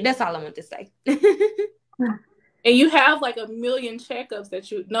 Let's see. That's all I want to say. And you have like a million checkups that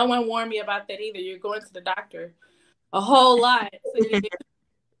no one warned me about that either. You're going to the doctor a whole lot. So you get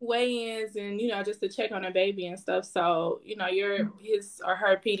weigh-ins and, just to check on a baby and stuff. So, his or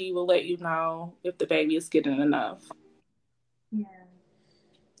her PD will let you know if the baby is getting enough. Yeah.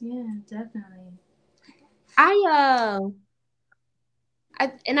 Yeah, definitely.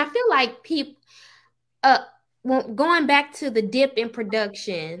 and I feel like people, going back to the dip in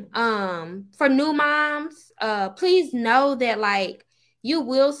production, for new moms, please know that like you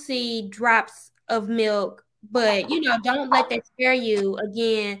will see drops of milk, but don't let that scare you.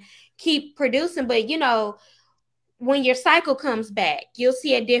 Again, keep producing, but when your cycle comes back, you'll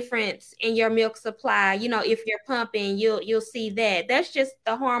see a difference in your milk supply. If you're pumping, you'll see that. That's just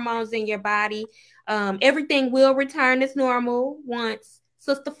the hormones in your body. Everything will return as normal once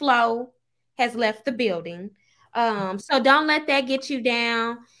Sister Flo has left the building. So don't let that get you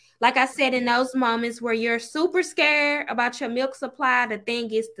down. Like I said, in those moments where you're super scared about your milk supply, the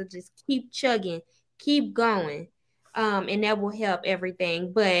thing is to just keep chugging, keep going. And that will help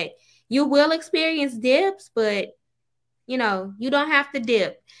everything. But you will experience dips, but you don't have to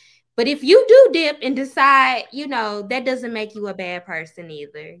dip. But if you do dip and decide, that doesn't make you a bad person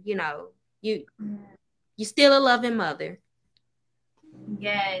either. You're still a loving mother.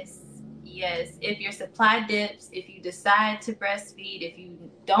 Yes. If your supply dips, if you decide to breastfeed, if you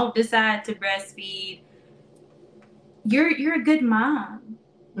don't decide to breastfeed, you're a good mom.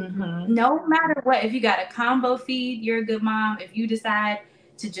 Mm-hmm. No matter what, if you got a combo feed, you're a good mom. If you decide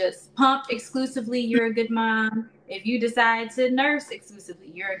to just pump exclusively, you're a good mom. If you decide to nurse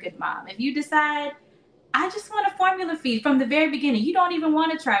exclusively, you're a good mom. If you decide, I just want a formula feed from the very beginning, you don't even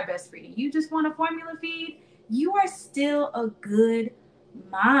want to try breastfeeding, you just want a formula feed, you are still a good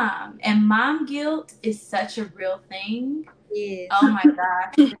mom. And mom guilt is such a real thing. Yes. Oh my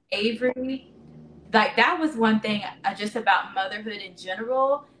gosh. Avery, like that was one thing just about motherhood in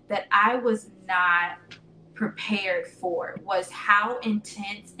general that I was not prepared for, was how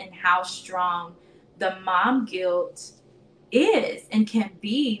intense and how strong the mom guilt is and can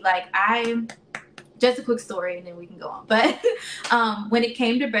be. Like, just a quick story and then we can go on. But when it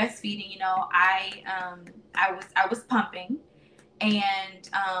came to breastfeeding, I was pumping, and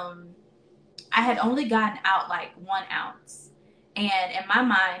I had only gotten out like 1 ounce. And in my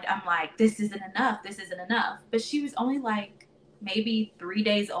mind, I'm like, this isn't enough. But she was only like maybe 3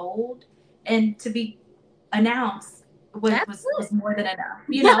 days old. And to be an ounce was more than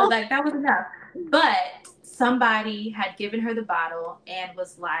enough. Like that was enough. But somebody had given her the bottle and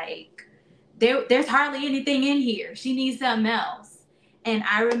was like, there's hardly anything in here. She needs something else. And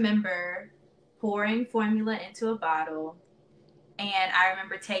I remember pouring formula into a bottle. And I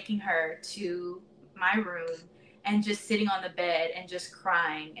remember taking her to my room and just sitting on the bed and just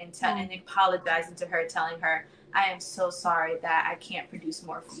crying and apologizing to her, telling her, I am so sorry that I can't produce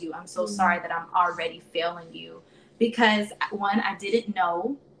more for you. I'm so sorry that I'm already failing you. Because one, I didn't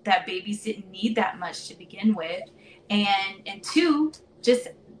know that babies didn't need that much to begin with. And two,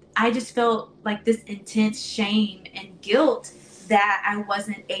 I just felt like this intense shame and guilt that I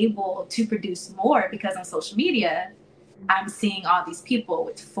wasn't able to produce more, because on social media, I'm seeing all these people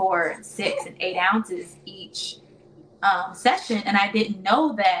with 4, 6, and 8 ounces each session. And I didn't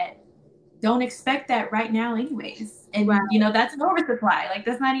know that. Don't expect that right now anyways. And, that's an oversupply. Like,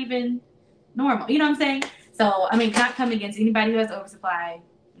 that's not even normal. You know what I'm saying? So, I mean, not coming against anybody who has oversupply.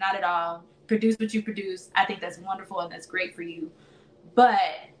 Not at all. Produce what you produce. I think that's wonderful and that's great for you. But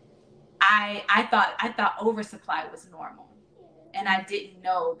I thought oversupply was normal. And I didn't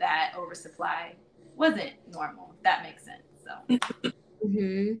know that oversupply wasn't normal. That makes sense. So,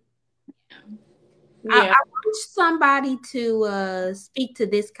 mm-hmm. Yeah. I want somebody to speak to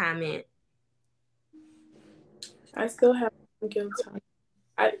this comment. I still have guilt.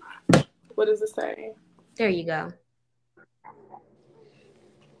 What does it say? There you go.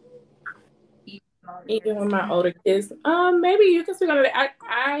 Even with my older kids, maybe you can speak on it.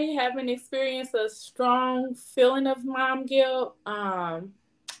 I haven't experienced a strong feeling of mom guilt,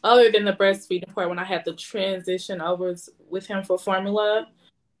 other than the breastfeeding part when I had to transition over with him for formula.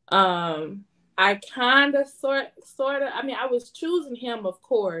 I kind of sort of. I mean, I was choosing him, of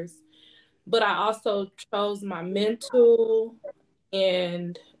course, but I also chose my mental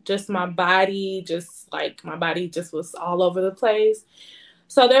and just my body. My body just was all over the place.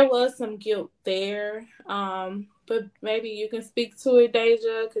 So there was some guilt there. But maybe you can speak to it,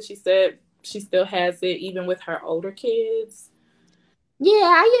 Deja, because she said she still has it even with her older kids. Yeah,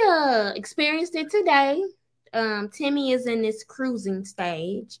 I experienced it today. Timmy is in this cruising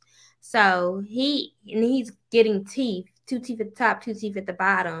stage. So he's getting teeth, 2 teeth at the top, 2 teeth at the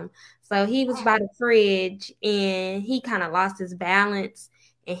bottom. So he was by the fridge and he kind of lost his balance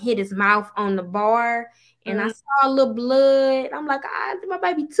and hit his mouth on the bar. And I saw a little blood. I'm like, my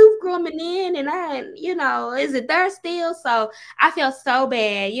baby tooth growing in, and is it there still? So I felt so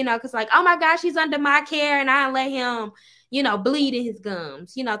bad, because like, oh my gosh, he's under my care, and I let him, bleed in his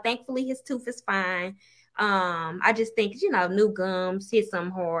gums. Thankfully his tooth is fine. I just think, new gums hit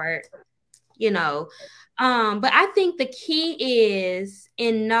some hard, but I think the key is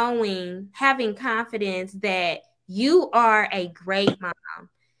in having confidence that you are a great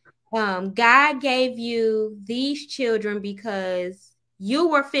mom. God gave you these children because you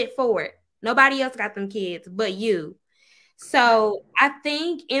were fit for it. Nobody else got them kids but you. So I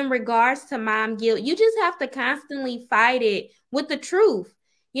think in regards to mom guilt, you just have to constantly fight it with the truth.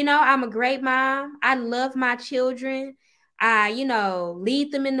 I'm a great mom. I love my children. I,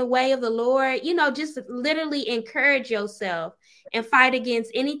 lead them in the way of the Lord. Just literally encourage yourself and fight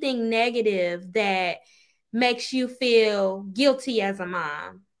against anything negative that makes you feel guilty as a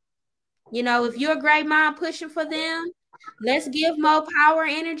mom. If you're a great mom pushing for them, let's give more power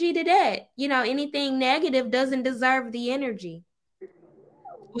and energy to that. Anything negative doesn't deserve the energy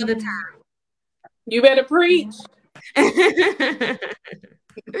all the time. You better preach.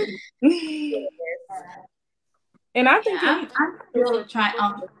 And I think I'm still trying.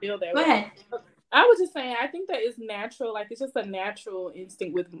 Go ahead. I was just saying, I think that is natural. Like, it's just a natural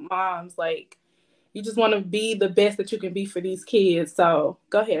instinct with moms. Like, you just want to be the best that you can be for these kids. So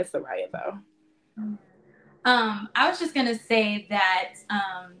go ahead, Sariah, though. I was just gonna say that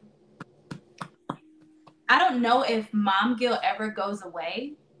I don't know if mom guilt ever goes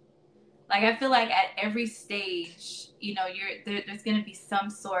away. Like, I feel like at every stage, there's gonna be some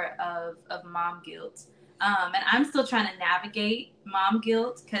sort of mom guilt. And I'm still trying to navigate mom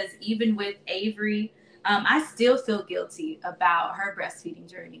guilt, because even with Avery, I still feel guilty about her breastfeeding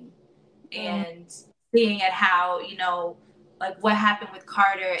journey and seeing at how, like what happened with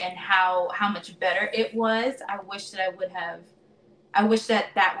Carter and how much better it was. I wish that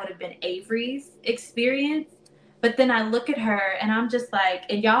that would have been Avery's experience. But then I look at her and I'm just like,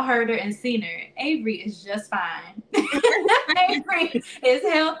 and y'all heard her and seen her, Avery is just fine. Avery is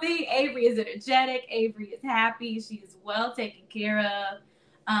healthy. Avery is energetic. Avery is happy. She is well taken care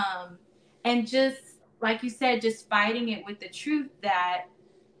of. And just like you said, just fighting it with the truth that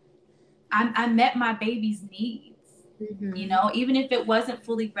I met my baby's needs. Mm-hmm. Even if it wasn't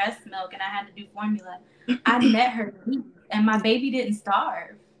fully breast milk and I had to do formula, I met her needs, and my baby didn't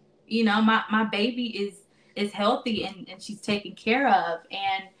starve. My baby is healthy and she's taken care of.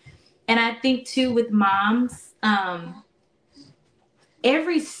 And I think too with moms,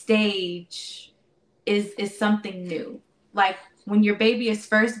 every stage is something new. Like when your baby is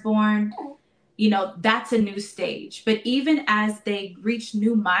first born, that's a new stage. But even as they reach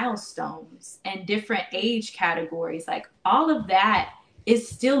new milestones and different age categories, like all of that is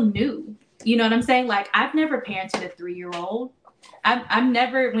still new. You know what I'm saying? Like, I've never parented a 3-year-old. I've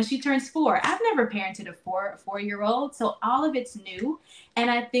never, when she turns 4, I've never parented a 4-year-old. So all of it's new. And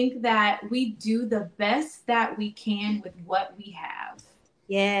I think that we do the best that we can with what we have.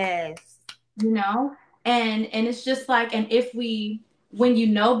 Yes. And it's just like, and when you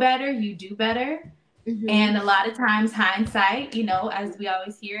know better, you do better. Mm-hmm. And a lot of times hindsight, as we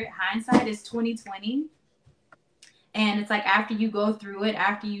always hear, hindsight is 20/20. And it's like, after you go through it,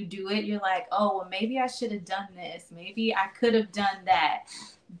 after you do it, you're like, oh, well, maybe I should have done this. Maybe I could have done that.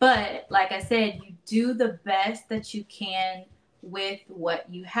 But like I said, you do the best that you can with what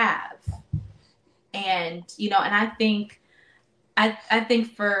you have. And, and I think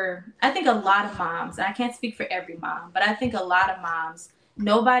a lot of moms, and I can't speak for every mom, but I think a lot of moms,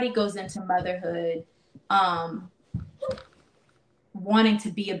 nobody goes into motherhood wanting to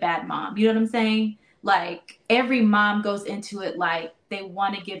be a bad mom. You know what I'm saying? Like, every mom goes into it like they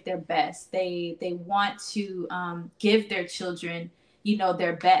want to give their best. They want to give their children,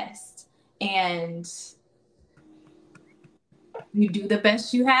 their best. And you do the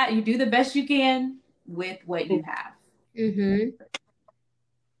best you have. You do the best you can with what you have. Mm-hmm.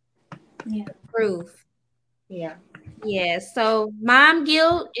 Yeah. Proof. Yeah. Yeah. So mom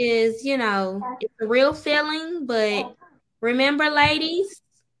guilt is, it's a real feeling, but remember, ladies,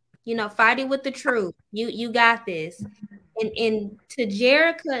 fight it with the truth. You got this. And to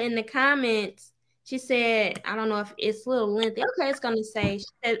Jerica in the comments, she said, I don't know if it's a little lengthy. Okay, it's going to say, she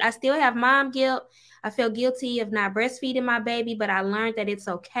said, I still have mom guilt. I feel guilty of not breastfeeding my baby, but I learned that it's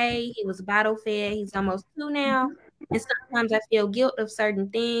okay. He was bottle fed. He's almost 2 now. And sometimes I feel guilt of certain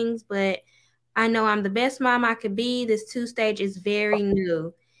things, but I know I'm the best mom I could be. This 2 stage is very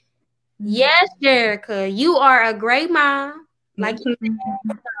new. Yes, Jerica, you are a great mom. Like you said,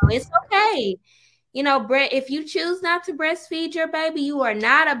 it's okay. If you choose not to breastfeed your baby, you are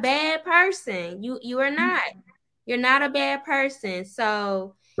not a bad person. You are not. You're not a bad person.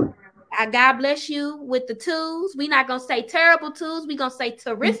 So God bless you with the tools. We're not gonna say terrible tools. We're gonna say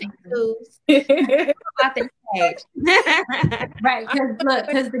terrific tools. Right?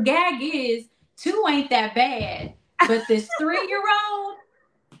 Because the gag is 2 ain't that bad. But this 3-year-old,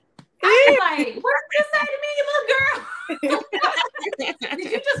 I'm like, what did you say to me, little girl?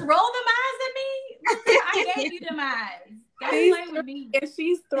 Did you just roll them eyes at me? I gave you them eyes. Don't play with me. And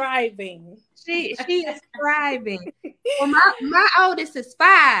she's thriving. She is thriving. Well, my oldest is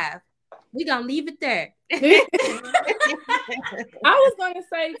 5. We're gonna leave it there. I was gonna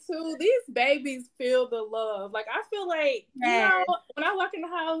say too, these babies feel the love. Like I feel like, you know, when I walk in the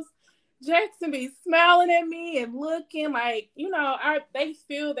house, Jackson be smiling at me and looking like, you know, they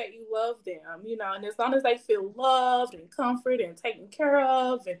feel that you love them, you know, and as long as they feel loved and comforted and taken care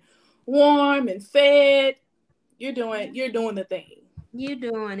of and warm and fed, you're doing the thing. You're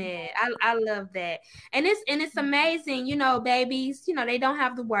doing it. I love that. And it's amazing, you know, babies, you know, they don't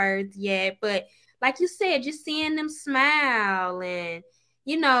have the words yet, but like you said, just seeing them smile and,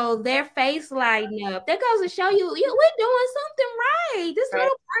 you know, their face lighting up, that goes to show you, we're doing something right. This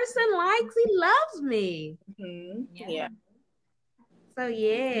little person likes, he loves me. Mm-hmm. Yeah. So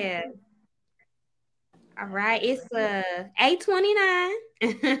yeah. All right, it's 8:29.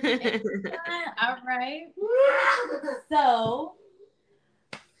 All right. So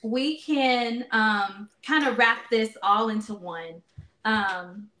we can kind of wrap this all into one.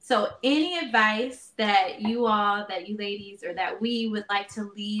 So any advice that you ladies, or that we would like to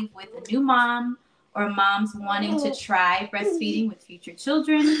leave with a new mom or moms wanting to try breastfeeding with future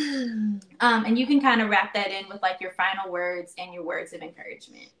children? And you can kind of wrap that in with like your final words and your words of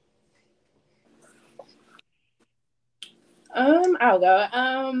encouragement. I'll go.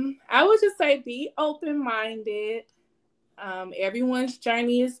 I would just say be open-minded. Everyone's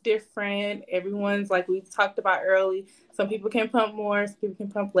journey is different. Everyone's, like we talked about early, some people can pump more, some people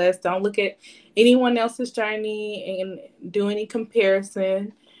can pump less. Don't look at anyone else's journey and do any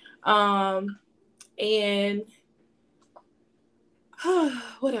comparison. And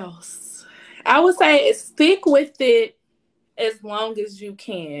what else? I would say stick with it as long as you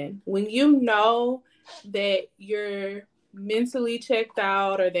can. When you know that you're mentally checked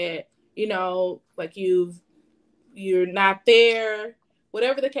out, or that, you know, like you're not there,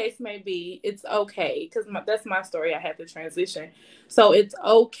 whatever the case may be, it's okay. Because that's my story. I had to transition. So it's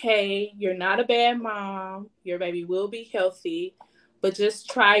okay. You're not a bad mom. Your baby will be healthy, but just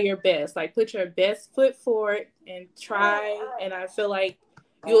try your best. Like put your best foot forward and try. And I feel like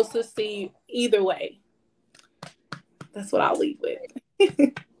you'll succeed either way. That's what I'll leave with.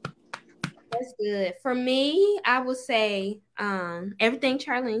 That's good. For me, I would say everything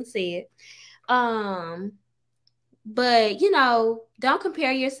Charlene said. But, you know, don't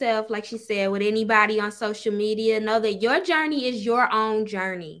compare yourself, like she said, with anybody on social media. Know that your journey is your own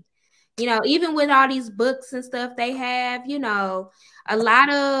journey. You know, even with all these books and stuff they have, you know, a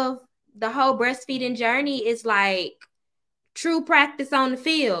lot of the whole breastfeeding journey is like true practice on the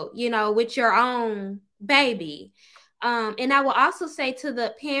field, you know, with your own baby. And I will also say to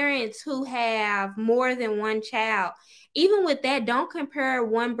the parents who have more than one child, even with that, don't compare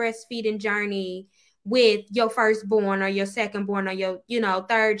one breastfeeding journey with your firstborn or your secondborn or your, you know,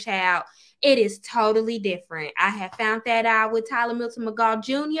 third child. It is totally different. I have found that out with Tyler Milton McGhaw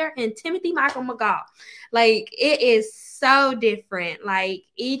Jr. and Timothy Michael McGhaw. Like, it is so different. Like,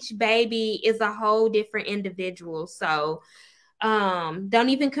 each baby is a whole different individual. So don't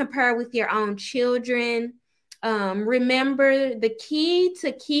even compare with your own children. Remember, the key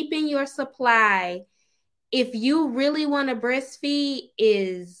to keeping your supply, if you really want to breastfeed,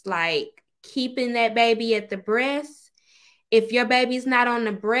 is like keeping that baby at the breast. If your baby's not on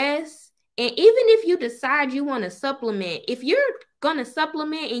the breast, and even if you decide you want to supplement, if you're going to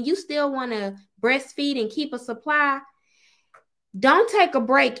supplement and you still want to breastfeed and keep a supply, don't take a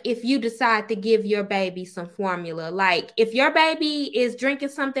break if you decide to give your baby some formula. Like, if your baby is drinking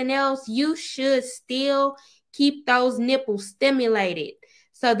something else, you should still keep those nipples stimulated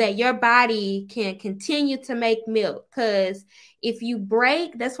so that your body can continue to make milk. Because if you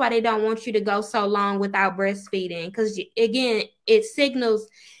break, that's why they don't want you to go so long without breastfeeding. Because, again, it signals,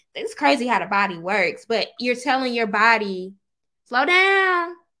 it's crazy how the body works, but you're telling your body, slow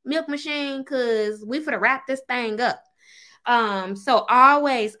down, milk machine, because we finna wrap this thing up. So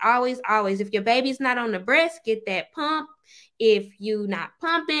always, if your baby's not on the breast, get that pump. If you not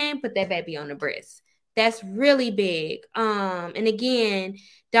pumping, put that baby on the breast. That's really big. And again,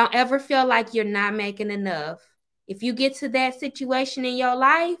 don't ever feel like you're not making enough. If you get to that situation in your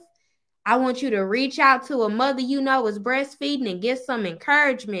life, I want you to reach out to a mother you know is breastfeeding and get some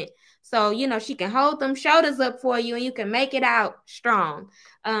encouragement. So, you know, she can hold them shoulders up for you and you can make it out strong.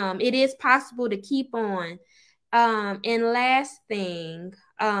 It is possible to keep on. And last thing,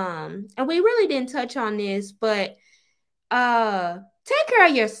 and we really didn't touch on this, but take care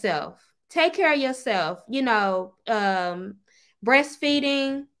of yourself. take care of yourself.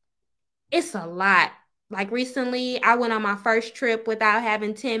 Breastfeeding, it's a lot. Like recently, I went on my first trip without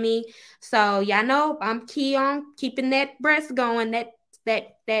having Timmy. So y'all know I'm key on keeping that breast going,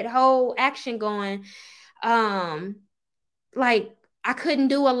 that whole action going. Like I couldn't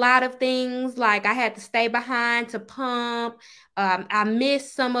do a lot of things. Like I had to stay behind to pump. I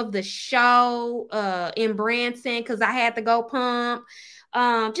missed some of the show in Branson because I had to go pump.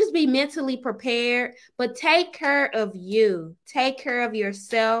 Just be mentally prepared, but take care of you. Take care of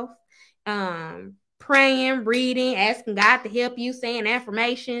yourself. Praying, reading, asking God to help you, saying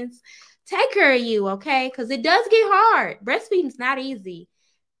affirmations. Take care of you, okay? Because it does get hard. Breastfeeding's not easy.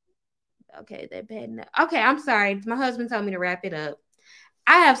 Okay, that bad enough. Okay, I'm sorry. My husband told me to wrap it up.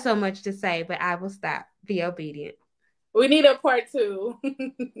 I have so much to say, but I will stop. Be obedient. We need a part 2.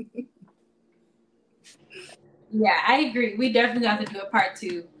 Yeah, I agree. We definitely have to do a part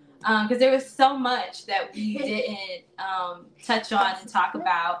 2 because there was so much that we didn't touch on and talk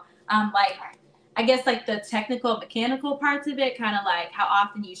about. Like, I guess like the technical, mechanical parts of it, kind of like how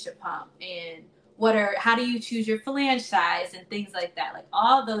often you should pump and how do you choose your flange size and things like that. Like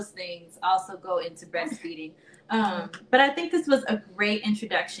all those things also go into breastfeeding. But I think this was a great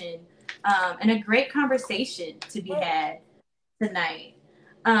introduction and a great conversation to be had tonight.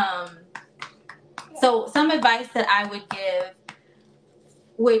 So some advice that I would give,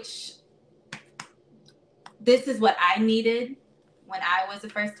 which this is what I needed when I was a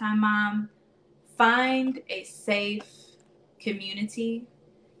first-time mom, find a safe community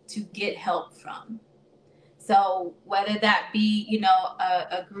to get help from. So whether that be,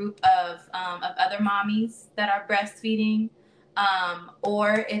 a group of other mommies that are breastfeeding,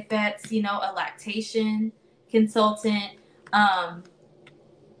 or if that's, a lactation consultant,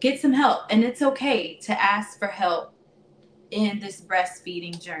 get some help. And it's okay to ask for help in this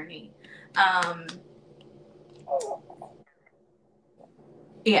breastfeeding journey.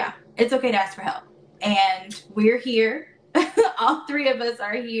 Yeah, it's okay to ask for help. And we're here. All 3 of us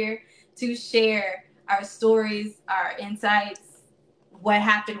are here to share our stories, our insights, what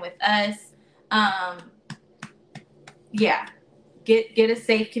happened with us. Yeah, get a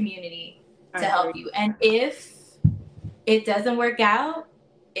safe community to help you. And if it doesn't work out,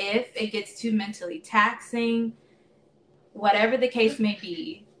 if it gets too mentally taxing, whatever the case may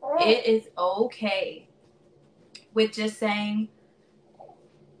be, it is okay with just saying,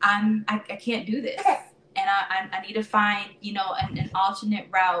 I can't do this. And I need to find, an alternate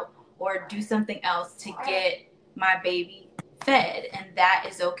route or do something else to get my baby fed. And that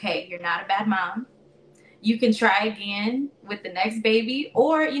is okay. You're not a bad mom. You can try again with the next baby.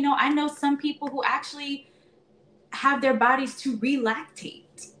 Or, I know some people who actually have their bodies to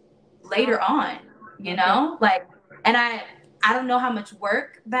relactate later on, and I don't know how much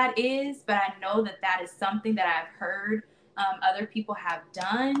work that is, but I know that is something that I've heard other people have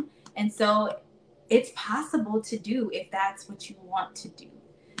done. And so it's possible to do if that's what you want to do,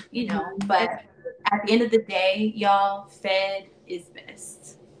 but at the end of the day, y'all, fed is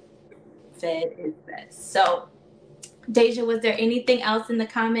best. Fed is best. So Deja, was there anything else in the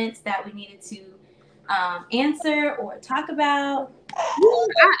comments that we needed to answer or talk about?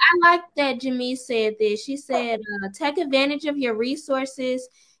 I like that Jamie said this. She said, take advantage of your resources.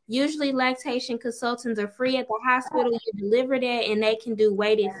 Usually lactation consultants are free at the hospital you delivered at, and they can do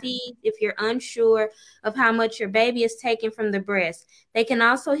weighted feeds if you're unsure of how much your baby is taking from the breast. They can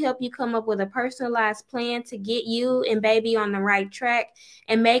also help you come up with a personalized plan to get you and baby on the right track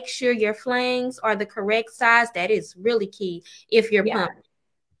and make sure your flanges are the correct size. That is really key if you're pumping.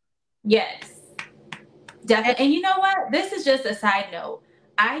 Yes, definitely. And you know what? This is just a side note.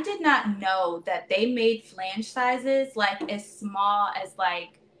 I did not know that they made flange sizes like as small as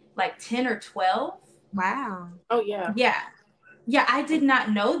like 10 or 12. Wow. Oh, yeah. Yeah, I did not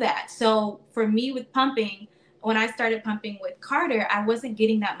know that. So for me with pumping, when I started pumping with Carter, I wasn't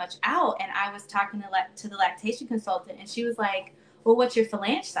getting that much out. And I was talking to the lactation consultant, and she was like, well, what's your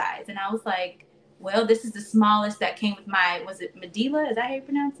flange size? And I was like, well, this is the smallest that came with my, was it Medela? Is that how you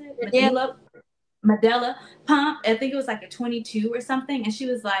pronounce it? Medela pump. I think it was like a 22 or something. And she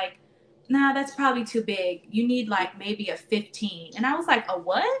was like, nah, that's probably too big. You need like maybe a 15. And I was like, a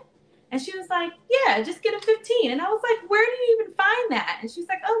what? And she was like, yeah, just get a 15. And I was like, where do you even find that? And she was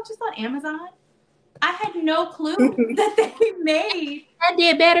like, oh, just on Amazon. I had no clue that they made. That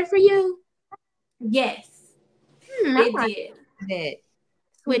did better for you? Yes. It did. That.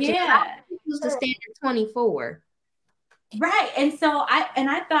 Switch it. I used the standard 24. Right. And so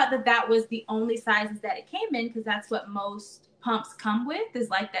I thought that was the only sizes that it came in, because that's what most pumps come with, is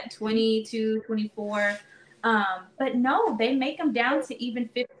like that 22, 24. But no, they make them down to even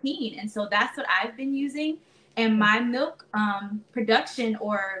 15. And so that's what I've been using. And my milk production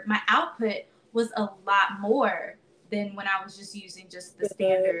or my output was a lot more than when I was just using just the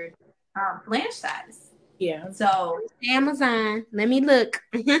standard flange size. Yeah. So Amazon, let me look.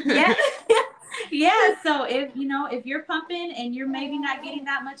 yeah. Yeah. So if you're pumping and you're maybe not getting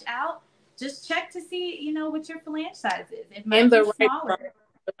that much out, just check to see, what your flange size is. It might be smaller.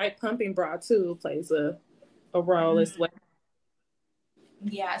 The right pumping bra too plays a role as well.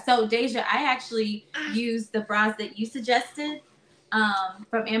 Yeah. So Deja, I actually used the bras that you suggested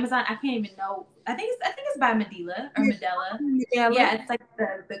from Amazon. I can't even know. I think it's by Medela. Yeah, it's like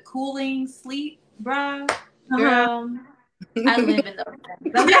the cooling sleep bra. I live in those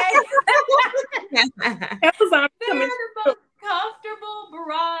things. Okay. Amazon, they're the most comfortable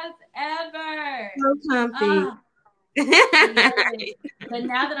bras ever. So comfy. But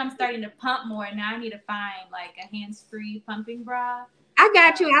now that I'm starting to pump more, now I need to find like a hands-free pumping bra. I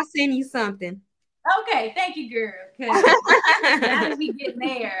got you. I'll send you something. Okay, thank you, girl. Because now that we get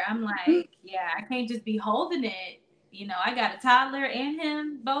there, I'm like, yeah, I can't just be holding it. I got a toddler and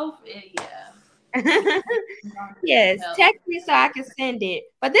him both. Yeah. Yes, text me so I can send it.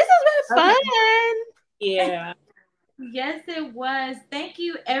 But this has been fun. Yeah. Yes, it was. Thank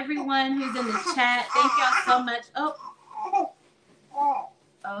you, everyone who's in the chat. Thank y'all so much. Oh,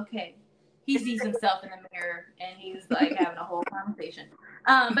 okay. He sees himself in the mirror and he's like having a whole conversation.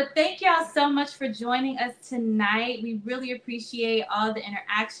 But thank y'all so much for joining us tonight. We really appreciate all the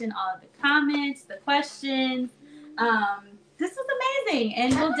interaction, all the comments, the questions. This was amazing,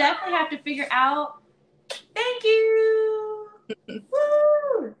 and we'll definitely have to figure out. Thank you.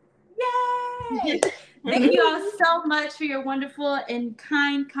 Woo! Yay! Thank you all so much for your wonderful and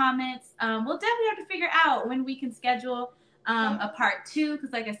kind comments. We'll definitely have to figure out when we can schedule a part 2,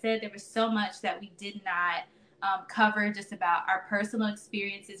 because like I said, there was so much that we did not cover just about our personal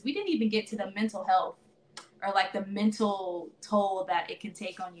experiences. We didn't even get to the mental health or like the mental toll that it can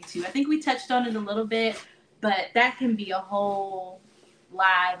take on you too. I think we touched on it a little bit, but that can be a whole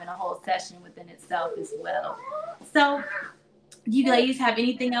live and a whole session within itself as well. So you ladies have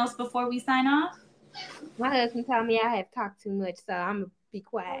anything else before we sign off? My husband told me I have talked too much, so I'm gonna be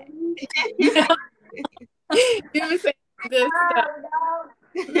quiet. You were saying good stuff.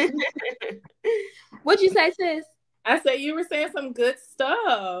 What'd you say, sis? I said you were saying some good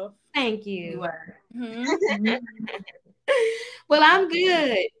stuff. Thank you. You were. Mm-hmm. Well, I'm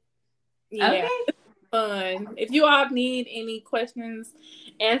good. Yeah. Okay. It's fun. If you all need any questions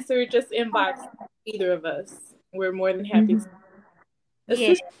answered, just inbox either of us. We're more than happy to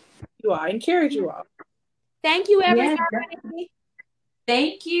assist you all, encourage you all. Thank you, everybody. Yes,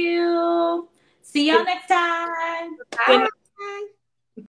 thank you. See y'all next time. Bye.